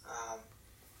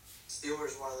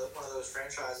 Steelers one of those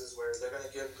franchises where they're going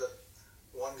to give the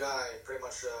one guy pretty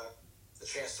much the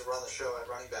chance to run the show at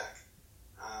running back.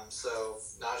 So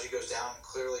Najee goes down,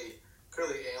 clearly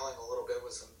ailing a little bit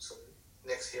with some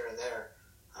nicks here and there.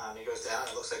 He goes down.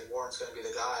 It looks like Warren's going to be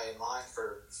the guy in line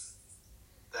for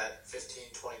that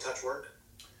 15-20 touch work.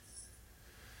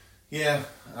 Yeah,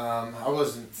 I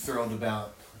wasn't thrilled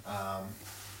about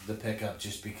the pickup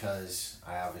just because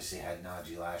I obviously had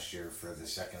Najee last year for the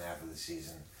second half of the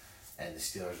season, and the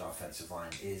Steelers' offensive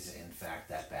line is in fact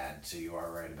that bad, so you are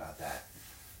right about that.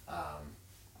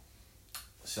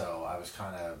 So I was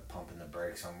kind of pumping the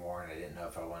brakes on Warren. I didn't know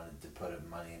if I wanted to put a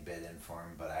money bid in for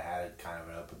him, but I had kind of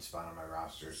an open spot on my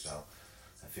roster, so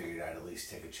I figured I'd at least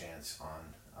take a chance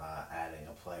on adding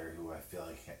a player who I feel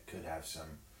like could have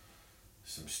some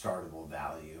startable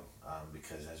value,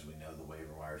 because as we know, the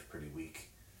waiver wire is pretty weak.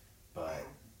 But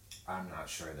I'm not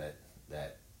sure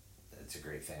that it's a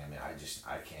great thing. I mean,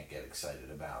 I can't get excited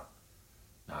about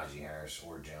Najee Harris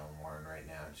or Jaylen Warren right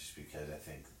now, just because I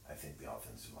think the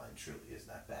offensive line truly is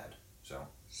that bad. So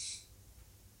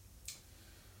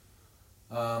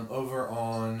over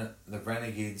on the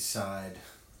Renegades side.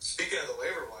 Speaking of the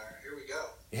waiver wire, here we go.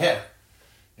 Yeah.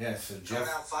 So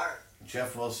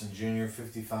Jeff Wilson Jr.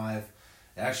 55.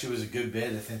 It actually was a good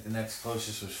bid. I think the next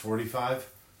closest was 45.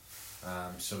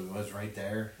 So he was right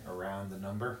there around the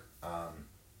number.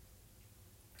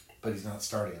 But he's not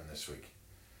starting him this week.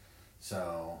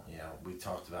 So, we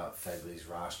talked about Fedley's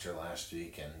roster last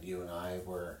week, and you and I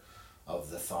were of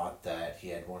the thought that he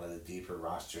had one of the deeper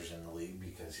rosters in the league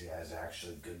because he has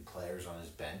actually good players on his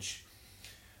bench.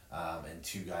 And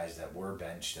two guys that were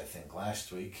benched, I think,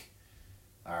 last week,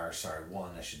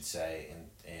 one, I should say,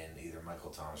 in either Michael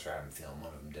Thomas or Adam Thielen.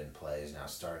 One of them didn't play, is now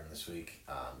starting this week.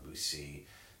 We see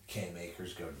Cam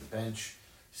Akers go to the bench,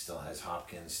 still has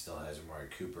Hopkins, still has Amari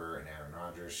Cooper and Aaron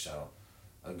Rodgers, so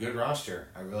a good roster.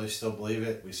 I really still believe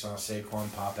it. We saw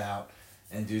Saquon pop out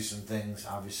and do some things.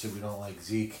 Obviously, we don't like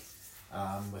Zeke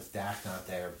with Dak not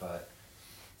there, but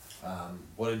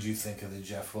what did you think of the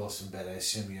Jeff Wilson bet? I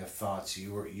assume you have thoughts.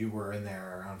 You were in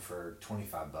there around for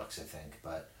 $25, I think,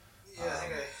 but yeah, I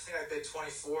think I paid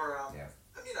 24. Yeah.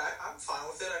 I mean, I'm fine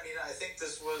with it. I mean, I think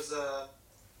this was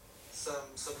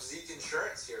some Zeke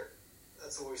insurance here.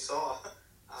 That's what we saw.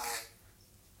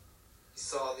 You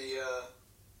saw the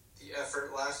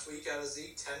effort last week out of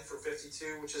Zeke, 10 for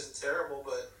 52, which isn't terrible,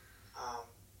 but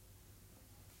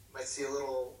might see a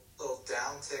little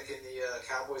downtick in the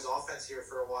Cowboys offense here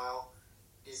for a while.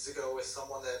 Needs to go with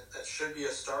someone that should be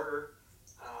a starter.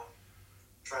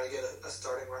 Try to get a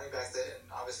starting running back that,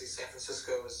 and obviously San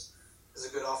Francisco is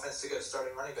a good offense to get a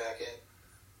starting running back in.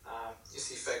 You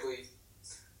see Fegley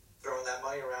throwing that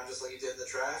money around just like he did in the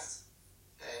draft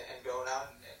and going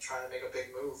out and trying to make a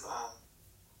big move.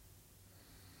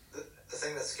 The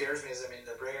thing that scares me is, I mean,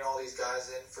 they're bringing all these guys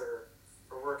in for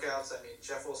workouts. I mean,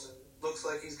 Jeff Wilson looks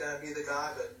like he's going to be the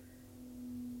guy, but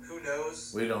who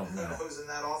knows? We don't know. Who knows in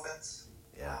that offense?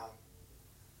 Yeah.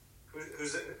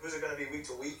 Who's it going to be week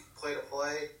to week, play to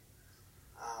play?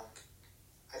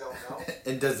 I don't know.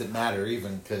 It doesn't matter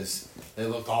even because they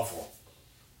look awful.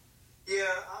 Yeah.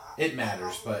 It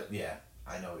matters, but yeah,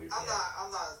 I know you're. I'm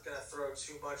not going to throw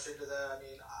too much into that. I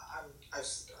mean, I've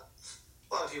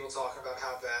a lot of people talking about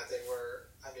how bad they were.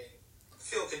 I mean,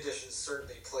 field conditions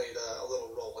certainly played a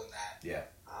little role in that. Yeah.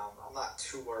 I'm not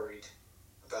too worried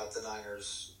about the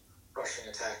Niners' rushing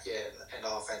attack yet and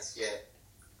offense yet.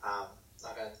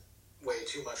 Not going to weigh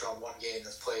too much on one game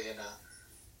that's played in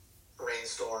a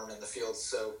rainstorm and the field's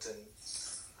soaked, and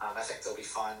I think they'll be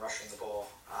fine rushing the ball.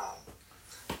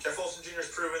 Jeff Wilson Jr. has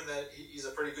proven that he's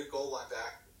a pretty good goal line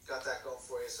back. Got that going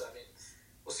for you. So, I mean,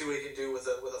 we'll see what he can do with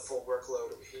a full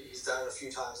workload. He's done it a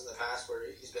few times in the past where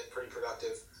he's been pretty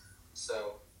productive.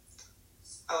 So,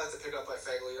 I like the pickup by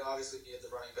Fegley. Obviously, needed the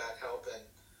running back help, and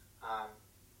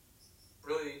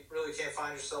really can't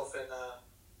find yourself in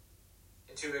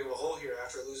too big of a hole here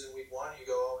after losing week 1. You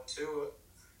go 0-2.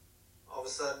 All of a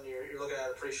sudden, you're looking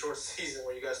at a pretty short season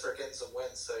where you got to start getting some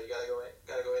wins. So you got to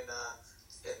go in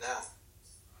now.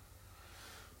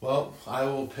 Well, I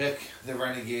will pick the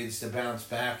Renegades to bounce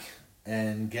back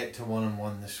and get to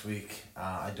 1-1 this week.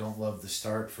 I don't love the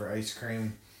start for Ice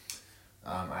Cream.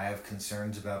 I have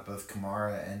concerns about both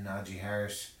Kamara and Najee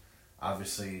Harris.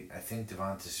 Obviously, I think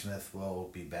Devonta Smith will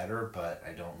be better, but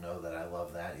I don't know that I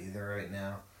love that either right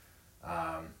now.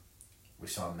 We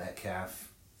saw Metcalf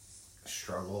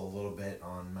struggle a little bit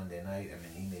on Monday night. I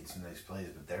mean, he made some nice plays,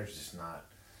 but there's just not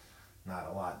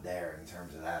a lot there in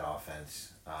terms of that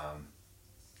offense.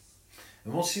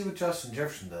 And we'll see what Justin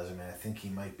Jefferson does. I mean, I think he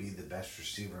might be the best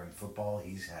receiver in football.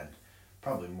 He's had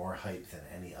probably more hype than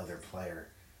any other player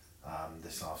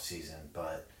this offseason,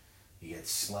 but you get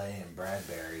Slay and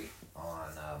Bradbury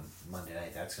on Monday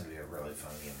night. That's going to be a really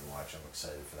fun game to watch. I'm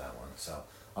excited for that one. So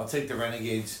I'll take the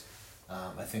Renegades.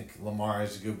 I think Lamar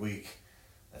has a good week.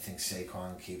 I think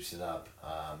Saquon keeps it up.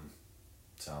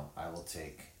 So I will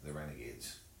take the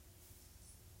Renegades.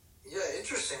 Yeah,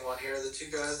 interesting one here. The two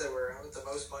guys that were with the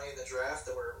most money in the draft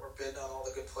that were bidding on all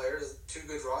the good players, two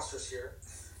good rosters here.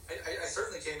 I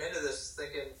certainly came into this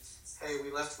thinking, hey,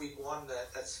 we left week 1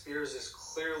 that Spears is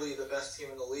clearly the best team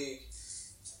in the league.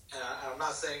 And I'm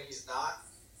not saying he's not.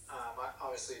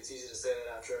 Obviously, it's easy to say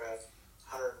that after a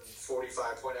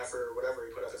 145-point effort or whatever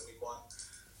he put up in week 1.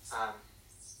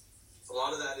 A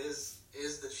lot of that is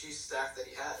the Chiefs stack that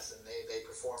he has, and they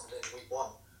performed in week 1.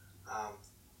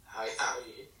 How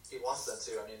he wants them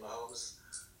to. I mean, Mahomes,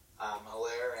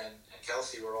 Hilaire, and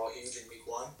Kelsey were all huge in week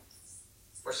 1.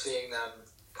 We're seeing them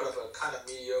put up a kind of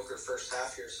mediocre first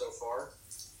half here so far.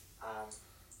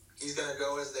 He's going to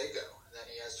go as they go, and then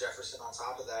he has Jefferson on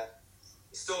top of that.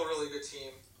 He's still a really good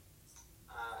team.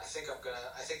 I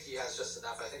think he has just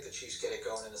enough. I think the Chiefs get it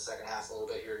going in the second half a little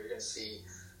bit here. You're going to see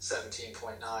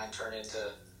 17.9 turn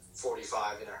into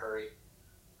 45 in a hurry.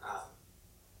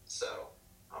 So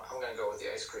I'm going to go with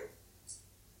the Ice Cream.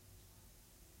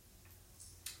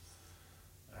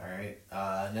 All right.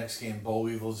 Next game, Boll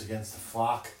Weevils against the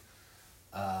Flock.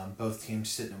 Both teams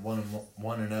sitting at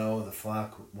 1-0. The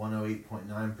Flock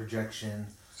 108.9 projection.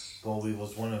 Boll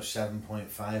Weevils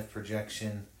 107.5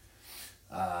 projection.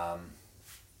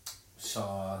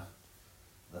 Saw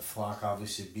The Flock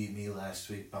obviously beat me last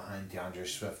week behind DeAndre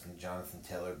Swift and Jonathan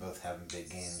Taylor, both having big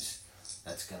games.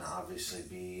 That's going to obviously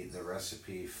be the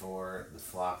recipe for the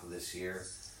Flock this year.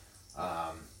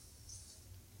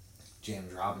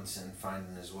 James Robinson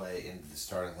finding his way into the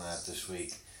starting lineup this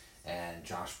week, and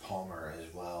Josh Palmer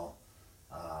as well,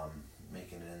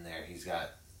 making it in there. He's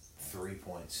got 3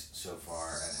 points so far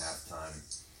at halftime.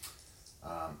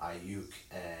 Ayuk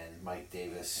and Mike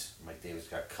Davis. Mike Davis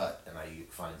got cut, and Ayuk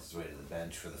finds his way to the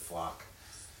bench for the Flock.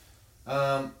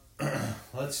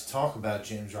 Let's talk about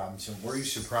James Robinson. Were you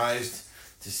surprised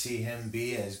to see him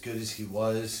be as good as he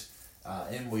was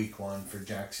in Week 1 for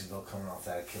Jacksonville coming off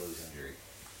that Achilles injury?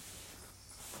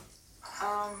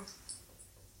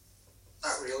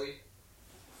 Not really.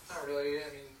 Not really. I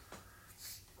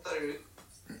mean,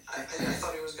 I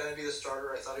thought he was going to be the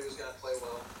starter. I thought he was going to play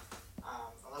well.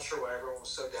 I'm not sure why everyone was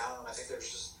so down on him. I think there's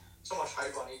just so much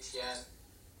hype on ETN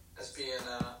as being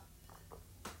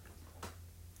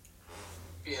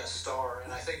a star,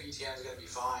 and I think ETN is going to be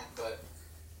fine. But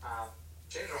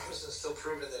James Robinson's still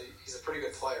proven that he's a pretty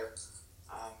good player.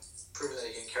 Proven that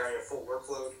he can carry a full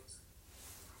workload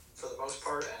for the most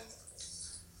part, and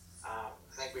I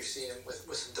think we've seen him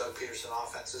with some Doug Peterson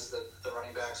offenses that the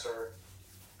running backs are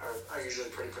usually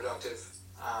pretty productive.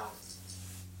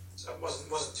 So I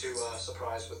wasn't too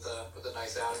surprised with the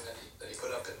nice outing that he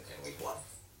put up in Week 1.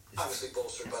 Obviously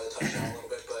bolstered by the touchdown a little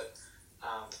bit, but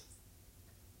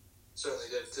certainly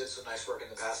did some nice work in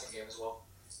the passing game as well.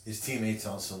 His teammates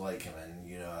also like him, and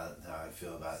you know how I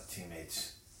feel about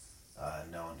teammates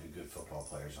knowing who good football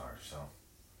players are. So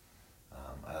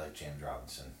I like James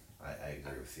Robinson. I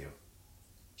agree with you.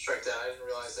 Strike that. I didn't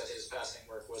realize that his passing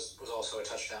work was also a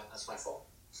touchdown. That's my fault.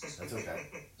 That's okay.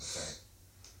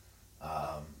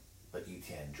 But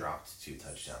ETN dropped 2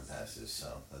 touchdown passes,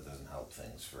 so that doesn't help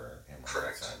things for him.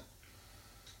 Correct.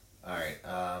 All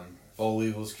right. Bowl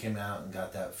Eagles came out and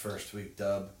got that first week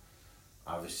dub.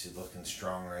 Obviously looking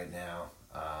strong right now,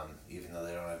 even though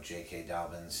they don't have J.K.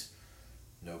 Dobbins.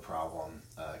 No problem.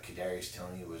 Kadarius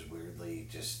Toney was weirdly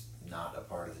just not a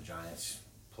part of the Giants'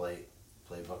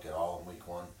 playbook at all in Week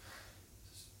 1.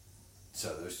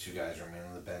 So those 2 guys remain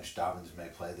on the bench. Dobbins may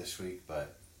play this week,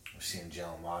 but we're seeing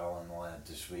Jalen Waddle in the lineup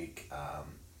this week.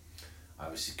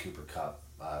 Obviously Cooper Kupp.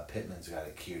 Pittman's got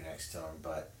a Q next to him,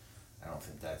 but I don't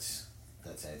think that's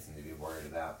anything to be worried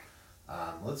about.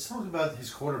 Let's talk about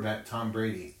his quarterback, Tom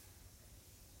Brady.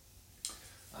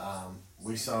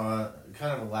 We saw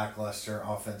kind of a lackluster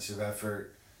offensive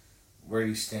effort. Where do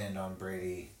you stand on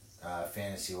Brady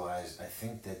fantasy-wise? I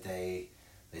think that they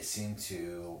seem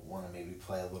to want to maybe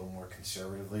play a little more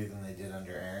conservatively than they did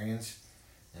under Arians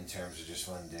in terms of just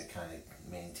wanting to kind of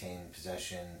maintain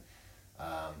possession.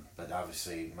 But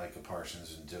obviously Micah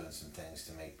Parsons is doing some things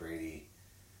to make Brady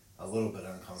a little bit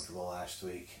uncomfortable last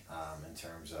week in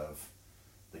terms of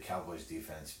the Cowboys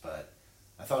defense. But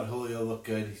I thought Julio looked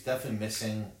good. He's definitely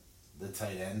missing the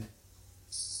tight end.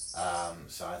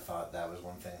 So I thought that was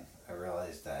one thing. I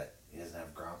realized that he doesn't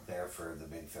have Gronk there for the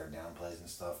big third down plays and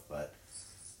stuff, but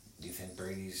do you think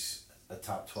Brady's a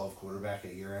top 12 quarterback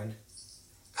at year end?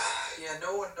 Yeah,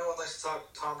 no one likes to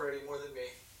talk Tom Brady more than me.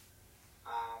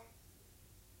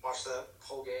 Watched that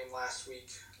whole game last week.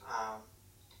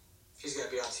 If he's going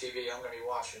to be on TV, I'm going to be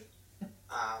watching.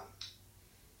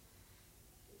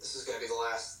 This is going to be the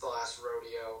last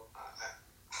rodeo.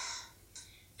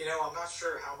 I'm not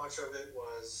sure how much of it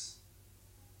was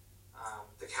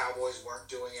the Cowboys weren't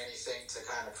doing anything to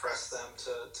kind of press them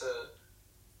to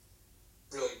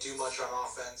really do much on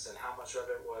offense, and how much of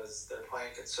it was they're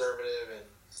playing conservative, and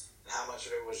how much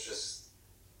of it was just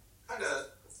kind of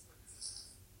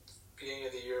beginning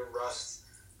of the year rust.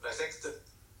 But I think that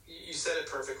you said it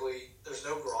perfectly. There's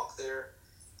no Gronk there,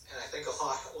 and I think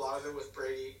a lot of it with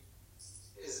Brady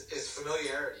is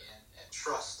familiarity and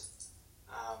trust.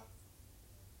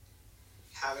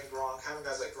 Having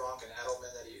guys like Gronk and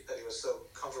Edelman that he was so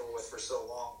comfortable with for so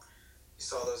long, you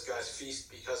saw those guys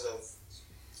feast because of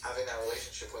having that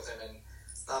relationship with him. And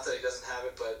not that he doesn't have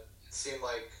it, but it seemed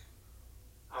like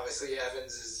obviously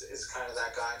Evans is kind of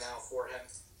that guy now for him.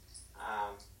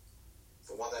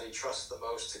 The one that he trusts the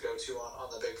most to go to on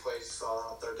the big plays. You saw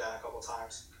it on third down a couple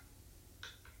times.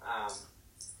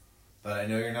 But I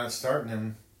know you're not starting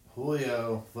him.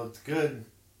 Julio looked good.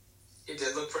 He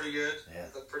did look pretty good. Yeah.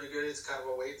 Looked pretty good. It's kind of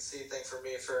a wait-and-see thing for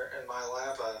me in my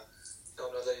lineup. I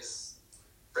don't know that he's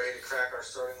ready to crack our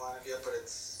starting lineup yet, but it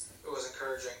was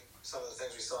encouraging, some of the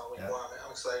things we saw in Week 1.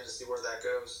 I'm excited to see where that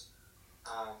goes.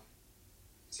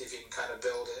 See if he can kind of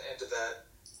build into that,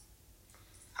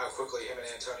 how quickly him and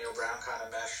Antonio Brown kind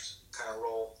of meshed, kind of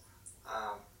role.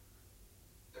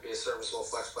 It'd be a serviceable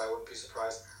flex play. I wouldn't be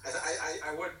surprised.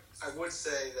 I would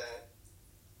say that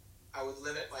I would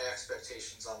limit my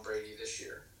expectations on Brady this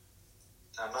year.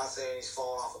 I'm not saying he's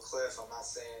fallen off a cliff. I'm not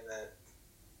saying that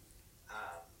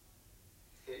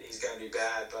he's going to be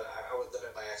bad, but I would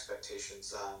limit my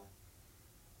expectations.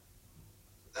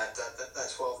 That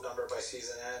 12 number by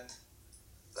season end,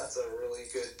 that's a really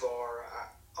good bar.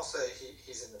 I'll say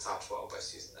he's in the top 12 by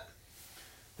season end.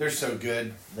 They're so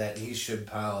good that he should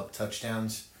pile up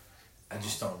touchdowns. I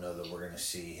just don't know that we're going to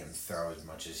see him throw as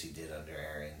much as he did under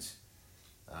Arians.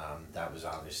 That was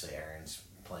obviously Arians'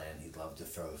 plan. He'd love to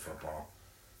throw the football.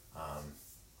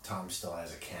 Tom still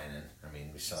has a cannon. I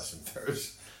mean, we saw some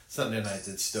throws Sunday night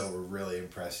that still were really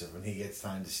impressive. When he gets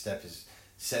time to set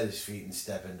his feet and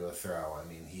step into a throw, I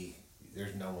mean,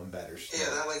 there's no one better. Still. Yeah,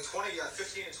 that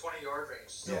 15 to 20 yard range,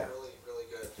 still really, really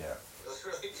good. Yeah, really,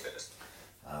 really good.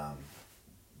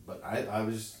 But I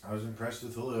was impressed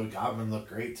with Julio. Godwin looked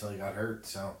great till he got hurt,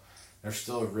 so they're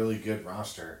still a really good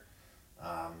roster.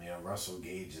 Russell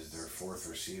Gage is their fourth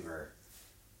receiver.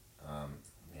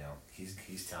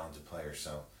 He's a talented player,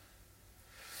 so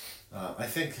I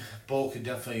think Bull could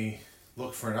definitely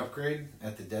look for an upgrade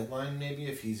at the deadline, maybe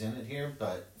if he's in it here.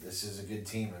 But this is a good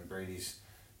team, and Brady's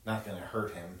not going to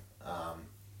hurt him.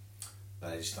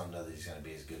 But I just don't know that he's going to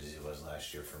be as good as he was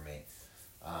last year for me.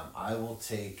 I will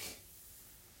take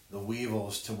the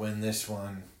Weevils to win this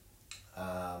one.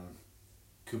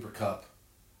 Cooper Kupp,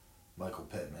 Michael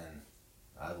Pittman.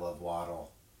 I love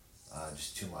Waddle.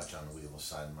 Just too much on the Weevils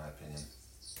side, in my opinion.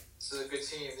 This is a good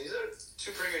team. These are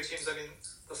two pretty good teams. I mean,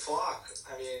 the Flock,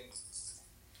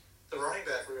 the running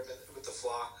back room with the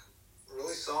Flock,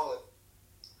 really solid.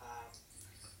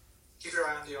 Keep your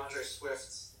eye on DeAndre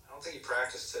Swift. I don't think he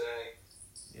practiced today.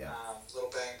 Yeah. A little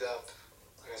banged up.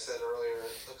 Like I said earlier,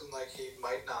 looking like he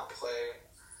might not play.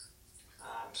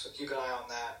 So keep an eye on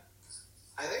that.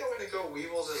 I think I'm going to go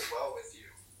Weevils as well with you.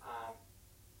 I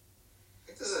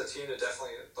think this is a team to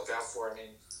definitely look out for. I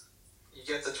mean, you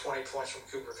get the 20 points from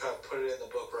Cooper Kupp, put it in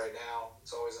the book right now.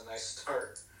 It's always a nice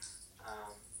start. I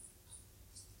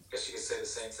guess you could say the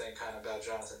same thing kind of about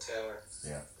Jonathan Taylor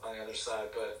on the other side.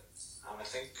 But I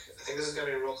think this is going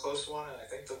to be a real close one, and I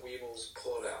think the Weevils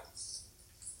pull it out.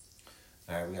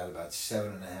 All right, we got about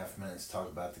 7.5 minutes to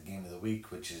talk about the game of the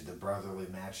week, which is the brotherly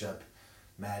matchup.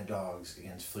 Mad Dogs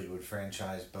against Fleetwood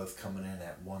Franchise, both coming in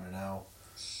at 1-0.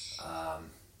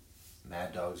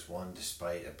 Mad Dogs won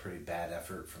despite a pretty bad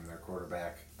effort from their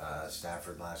quarterback,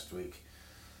 Stafford, last week.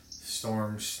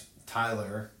 Storm's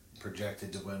Tyler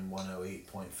projected to win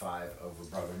 108.5 over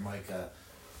brother Micah,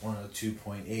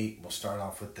 102.8. We'll start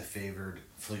off with the favored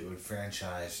Fleetwood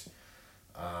Franchise.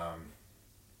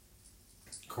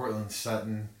 Cortland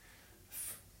Sutton,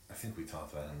 I think we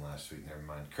talked about him last week, never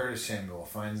mind. Curtis Samuel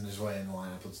finding his way in the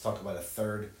lineup. Let's talk about a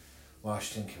third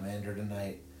Washington Commander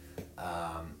tonight.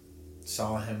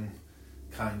 Saw him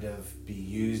kind of be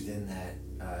used in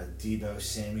that Deebo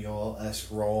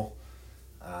Samuel-esque role,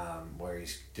 where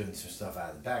he's doing some stuff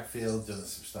out of the backfield, doing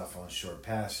some stuff on short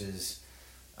passes.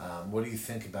 What do you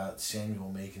think about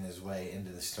Samuel making his way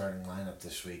into the starting lineup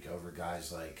this week over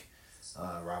guys like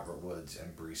Robert Woods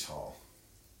and Breece Hall?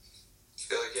 I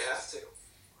feel like you have to.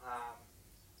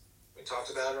 We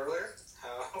talked about earlier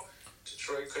how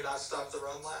Detroit could not stop the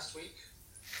run last week.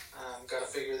 Got to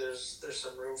figure there's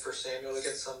some room for Samuel to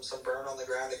get some burn on the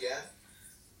ground again.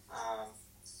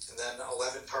 And then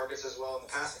 11 targets as well in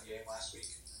the passing game last week.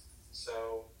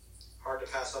 So hard to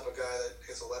pass up a guy that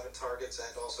gets 11 targets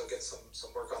and also gets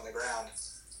some work on the ground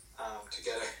to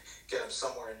get him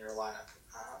somewhere in your lineup.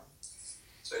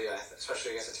 So yeah,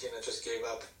 especially against a team that just gave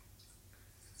up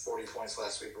 40 points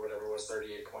last week or whatever it was,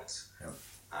 38 points. Yep.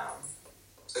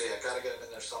 So yeah, got to get him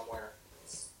in there somewhere.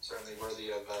 Certainly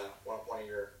worthy of one of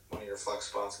your flex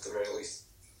spots at the very least.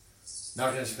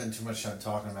 Not going to spend too much time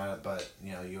talking about it, but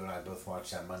you and I both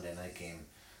watched that Monday night game.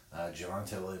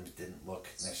 Javonte Williams didn't look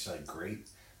necessarily great.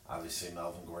 Obviously,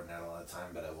 Melvin Gordon had a lot of time,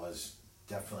 but I was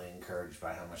definitely encouraged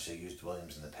by how much they used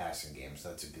Williams in the passing game. So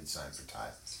that's a good sign for Ty.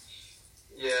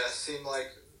 Yeah, seemed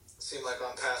like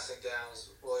on passing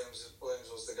downs, Williams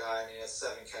was the guy. I mean, he had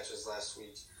 7 catches last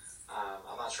week.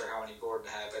 I'm not sure how many Gordon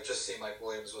had, but it just seemed like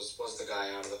Williams was the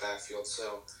guy out of the backfield.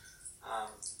 So,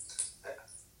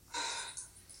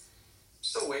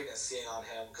 still waiting and seeing on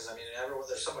him because everyone,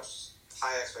 there's so much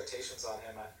high expectations on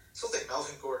him. I still think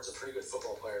Melvin Gordon's a pretty good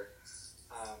football player.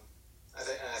 I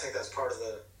think that's part of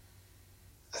the.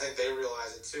 I think they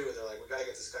realize it too. They're like, we got to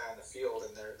get this guy on the field,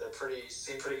 and they're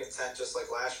seem pretty content, just like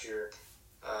last year.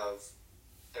 Of,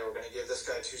 hey, we're going to give this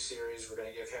guy 2 series. We're going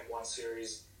to give him 1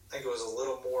 series. I think it was a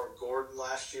little more Gordon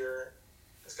last year.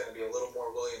 It's going to be a little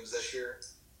more Williams this year.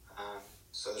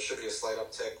 so there should be a slight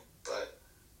uptick, but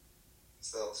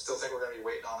still think we're going to be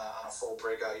waiting on a full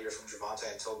breakout year from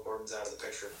Javonte until Gordon's out of the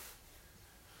picture.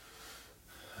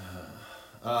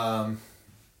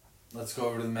 Let's go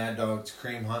over to the Mad Dogs.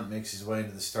 Kareem Hunt makes his way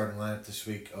into the starting lineup this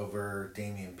week over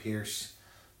Dameon Pierce.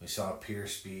 We saw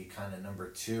Pierce be kind of number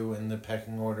 2 in the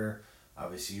pecking order.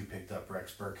 Obviously, you picked up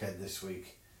Rex Burkhead this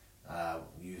week.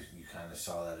 You kind of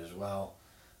saw that as well.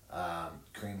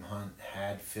 Kareem Hunt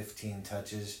had 15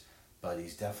 touches, but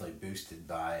he's definitely boosted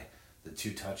by the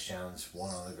 2 touchdowns, 1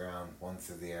 on the ground, 1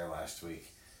 through the air last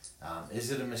week.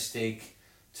 Is it a mistake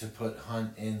to put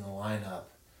Hunt in the lineup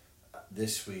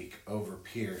this week over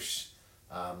Pierce,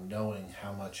 knowing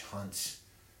how much Hunt's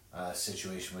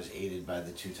situation was aided by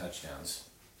the 2 touchdowns?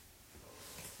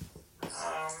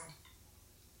 I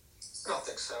don't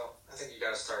think so. I think you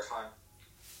got to start Hunt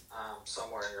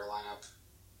somewhere in your lineup.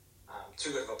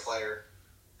 Too good of a player,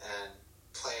 and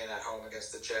playing at home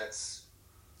against the Jets,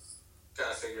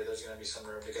 got to figure there's going to be some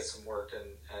room to get some work,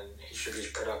 and he should be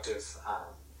productive.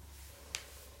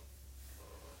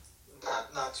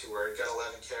 Not too worried. Got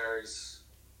 11 carries,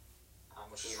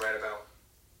 which is right about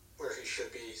where he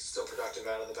should be. Still productive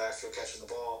out of the backfield, catching the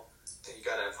ball. I think you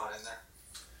got to have Hunt in there.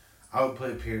 I would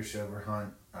play Pierce over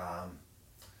Hunt.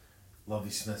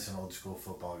 Lovie Smith's an old school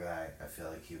football guy. I feel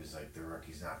like he was like, the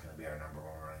rookie's not going to be our number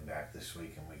 1 running back this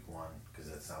week in week 1, because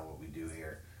that's not what we do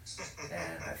here.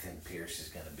 And I think Pierce is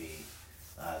going to be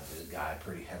the guy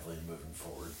pretty heavily moving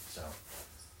forward. So,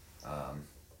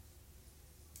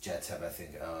 Jets have, I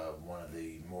think, one of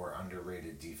the more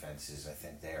underrated defenses. I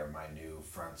think they are my new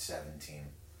front 7 team.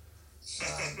 So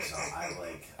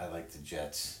I like the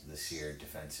Jets this year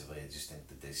defensively. I just think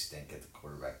that they stink at the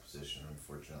quarterback position,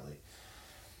 unfortunately.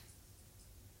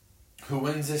 Who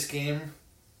wins this game?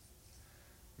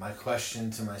 My question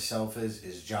to myself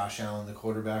is Josh Allen the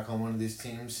quarterback on one of these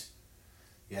teams?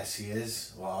 Yes, he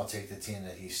is. Well, I'll take the team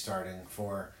that he's starting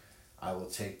for. I will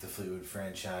take the Fleetwood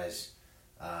franchise.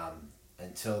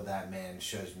 Until that man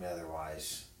shows me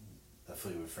otherwise, the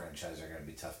Fleetwood franchise are going to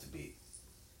be tough to beat.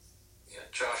 Yeah,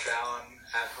 Josh Allen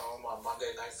at home on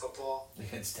Monday Night Football.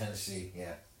 Against Tennessee,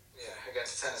 yeah. Yeah,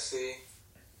 against Tennessee.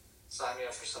 Sign me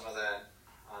up for some of that.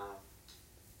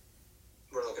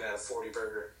 We're looking at a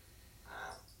 40-burger.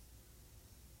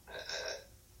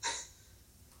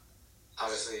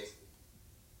 Obviously,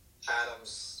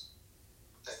 Adams.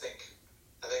 I think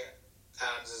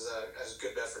Adams is a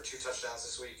good bet for 2 touchdowns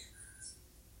this week.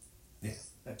 Yeah.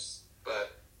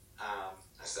 But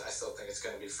I still think it's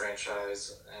going to be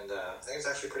franchise, and I think it's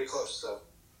actually pretty close. So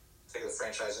take the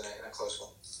franchise in a close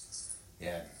one.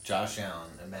 Yeah, Josh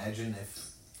Allen. Imagine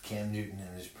if Cam Newton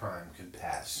in his prime could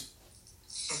pass.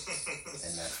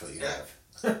 And that's what you have.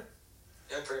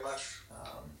 Yeah, pretty much.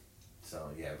 So,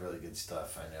 yeah, really good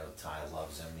stuff. I know Ty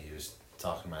loves him. He was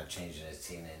talking about changing his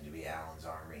team name to be Allen's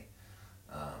Army.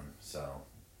 So,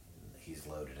 he's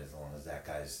loaded as long as that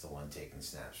guy's the one taking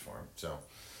snaps for him. So,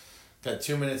 got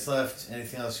 2 minutes left.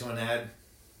 Anything else you want to add?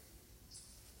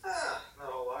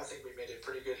 No, I think we made it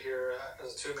pretty good here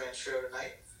as a 2-man show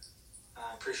tonight.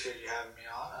 Appreciate you having me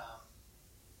on.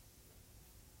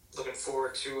 Looking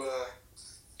forward to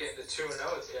getting to 2-0 at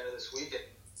the end of this week, and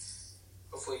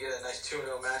hopefully get a nice 2-0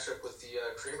 matchup with the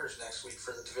Creamers next week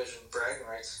for the division bragging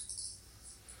rights.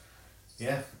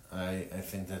 Yeah, I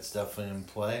think that's definitely in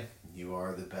play. You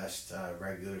are the best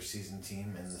regular season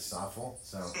team in the Stoffel,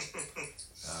 so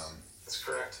that's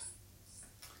correct.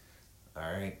 All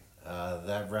right,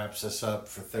 that wraps us up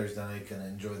for Thursday night. Gonna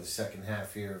enjoy the second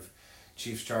half here of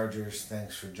Chiefs Chargers.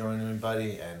 Thanks for joining me,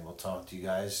 buddy, and we'll talk to you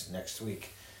guys next week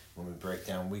when we break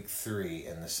down week 3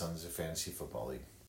 in the Sons of Fantasy Football League.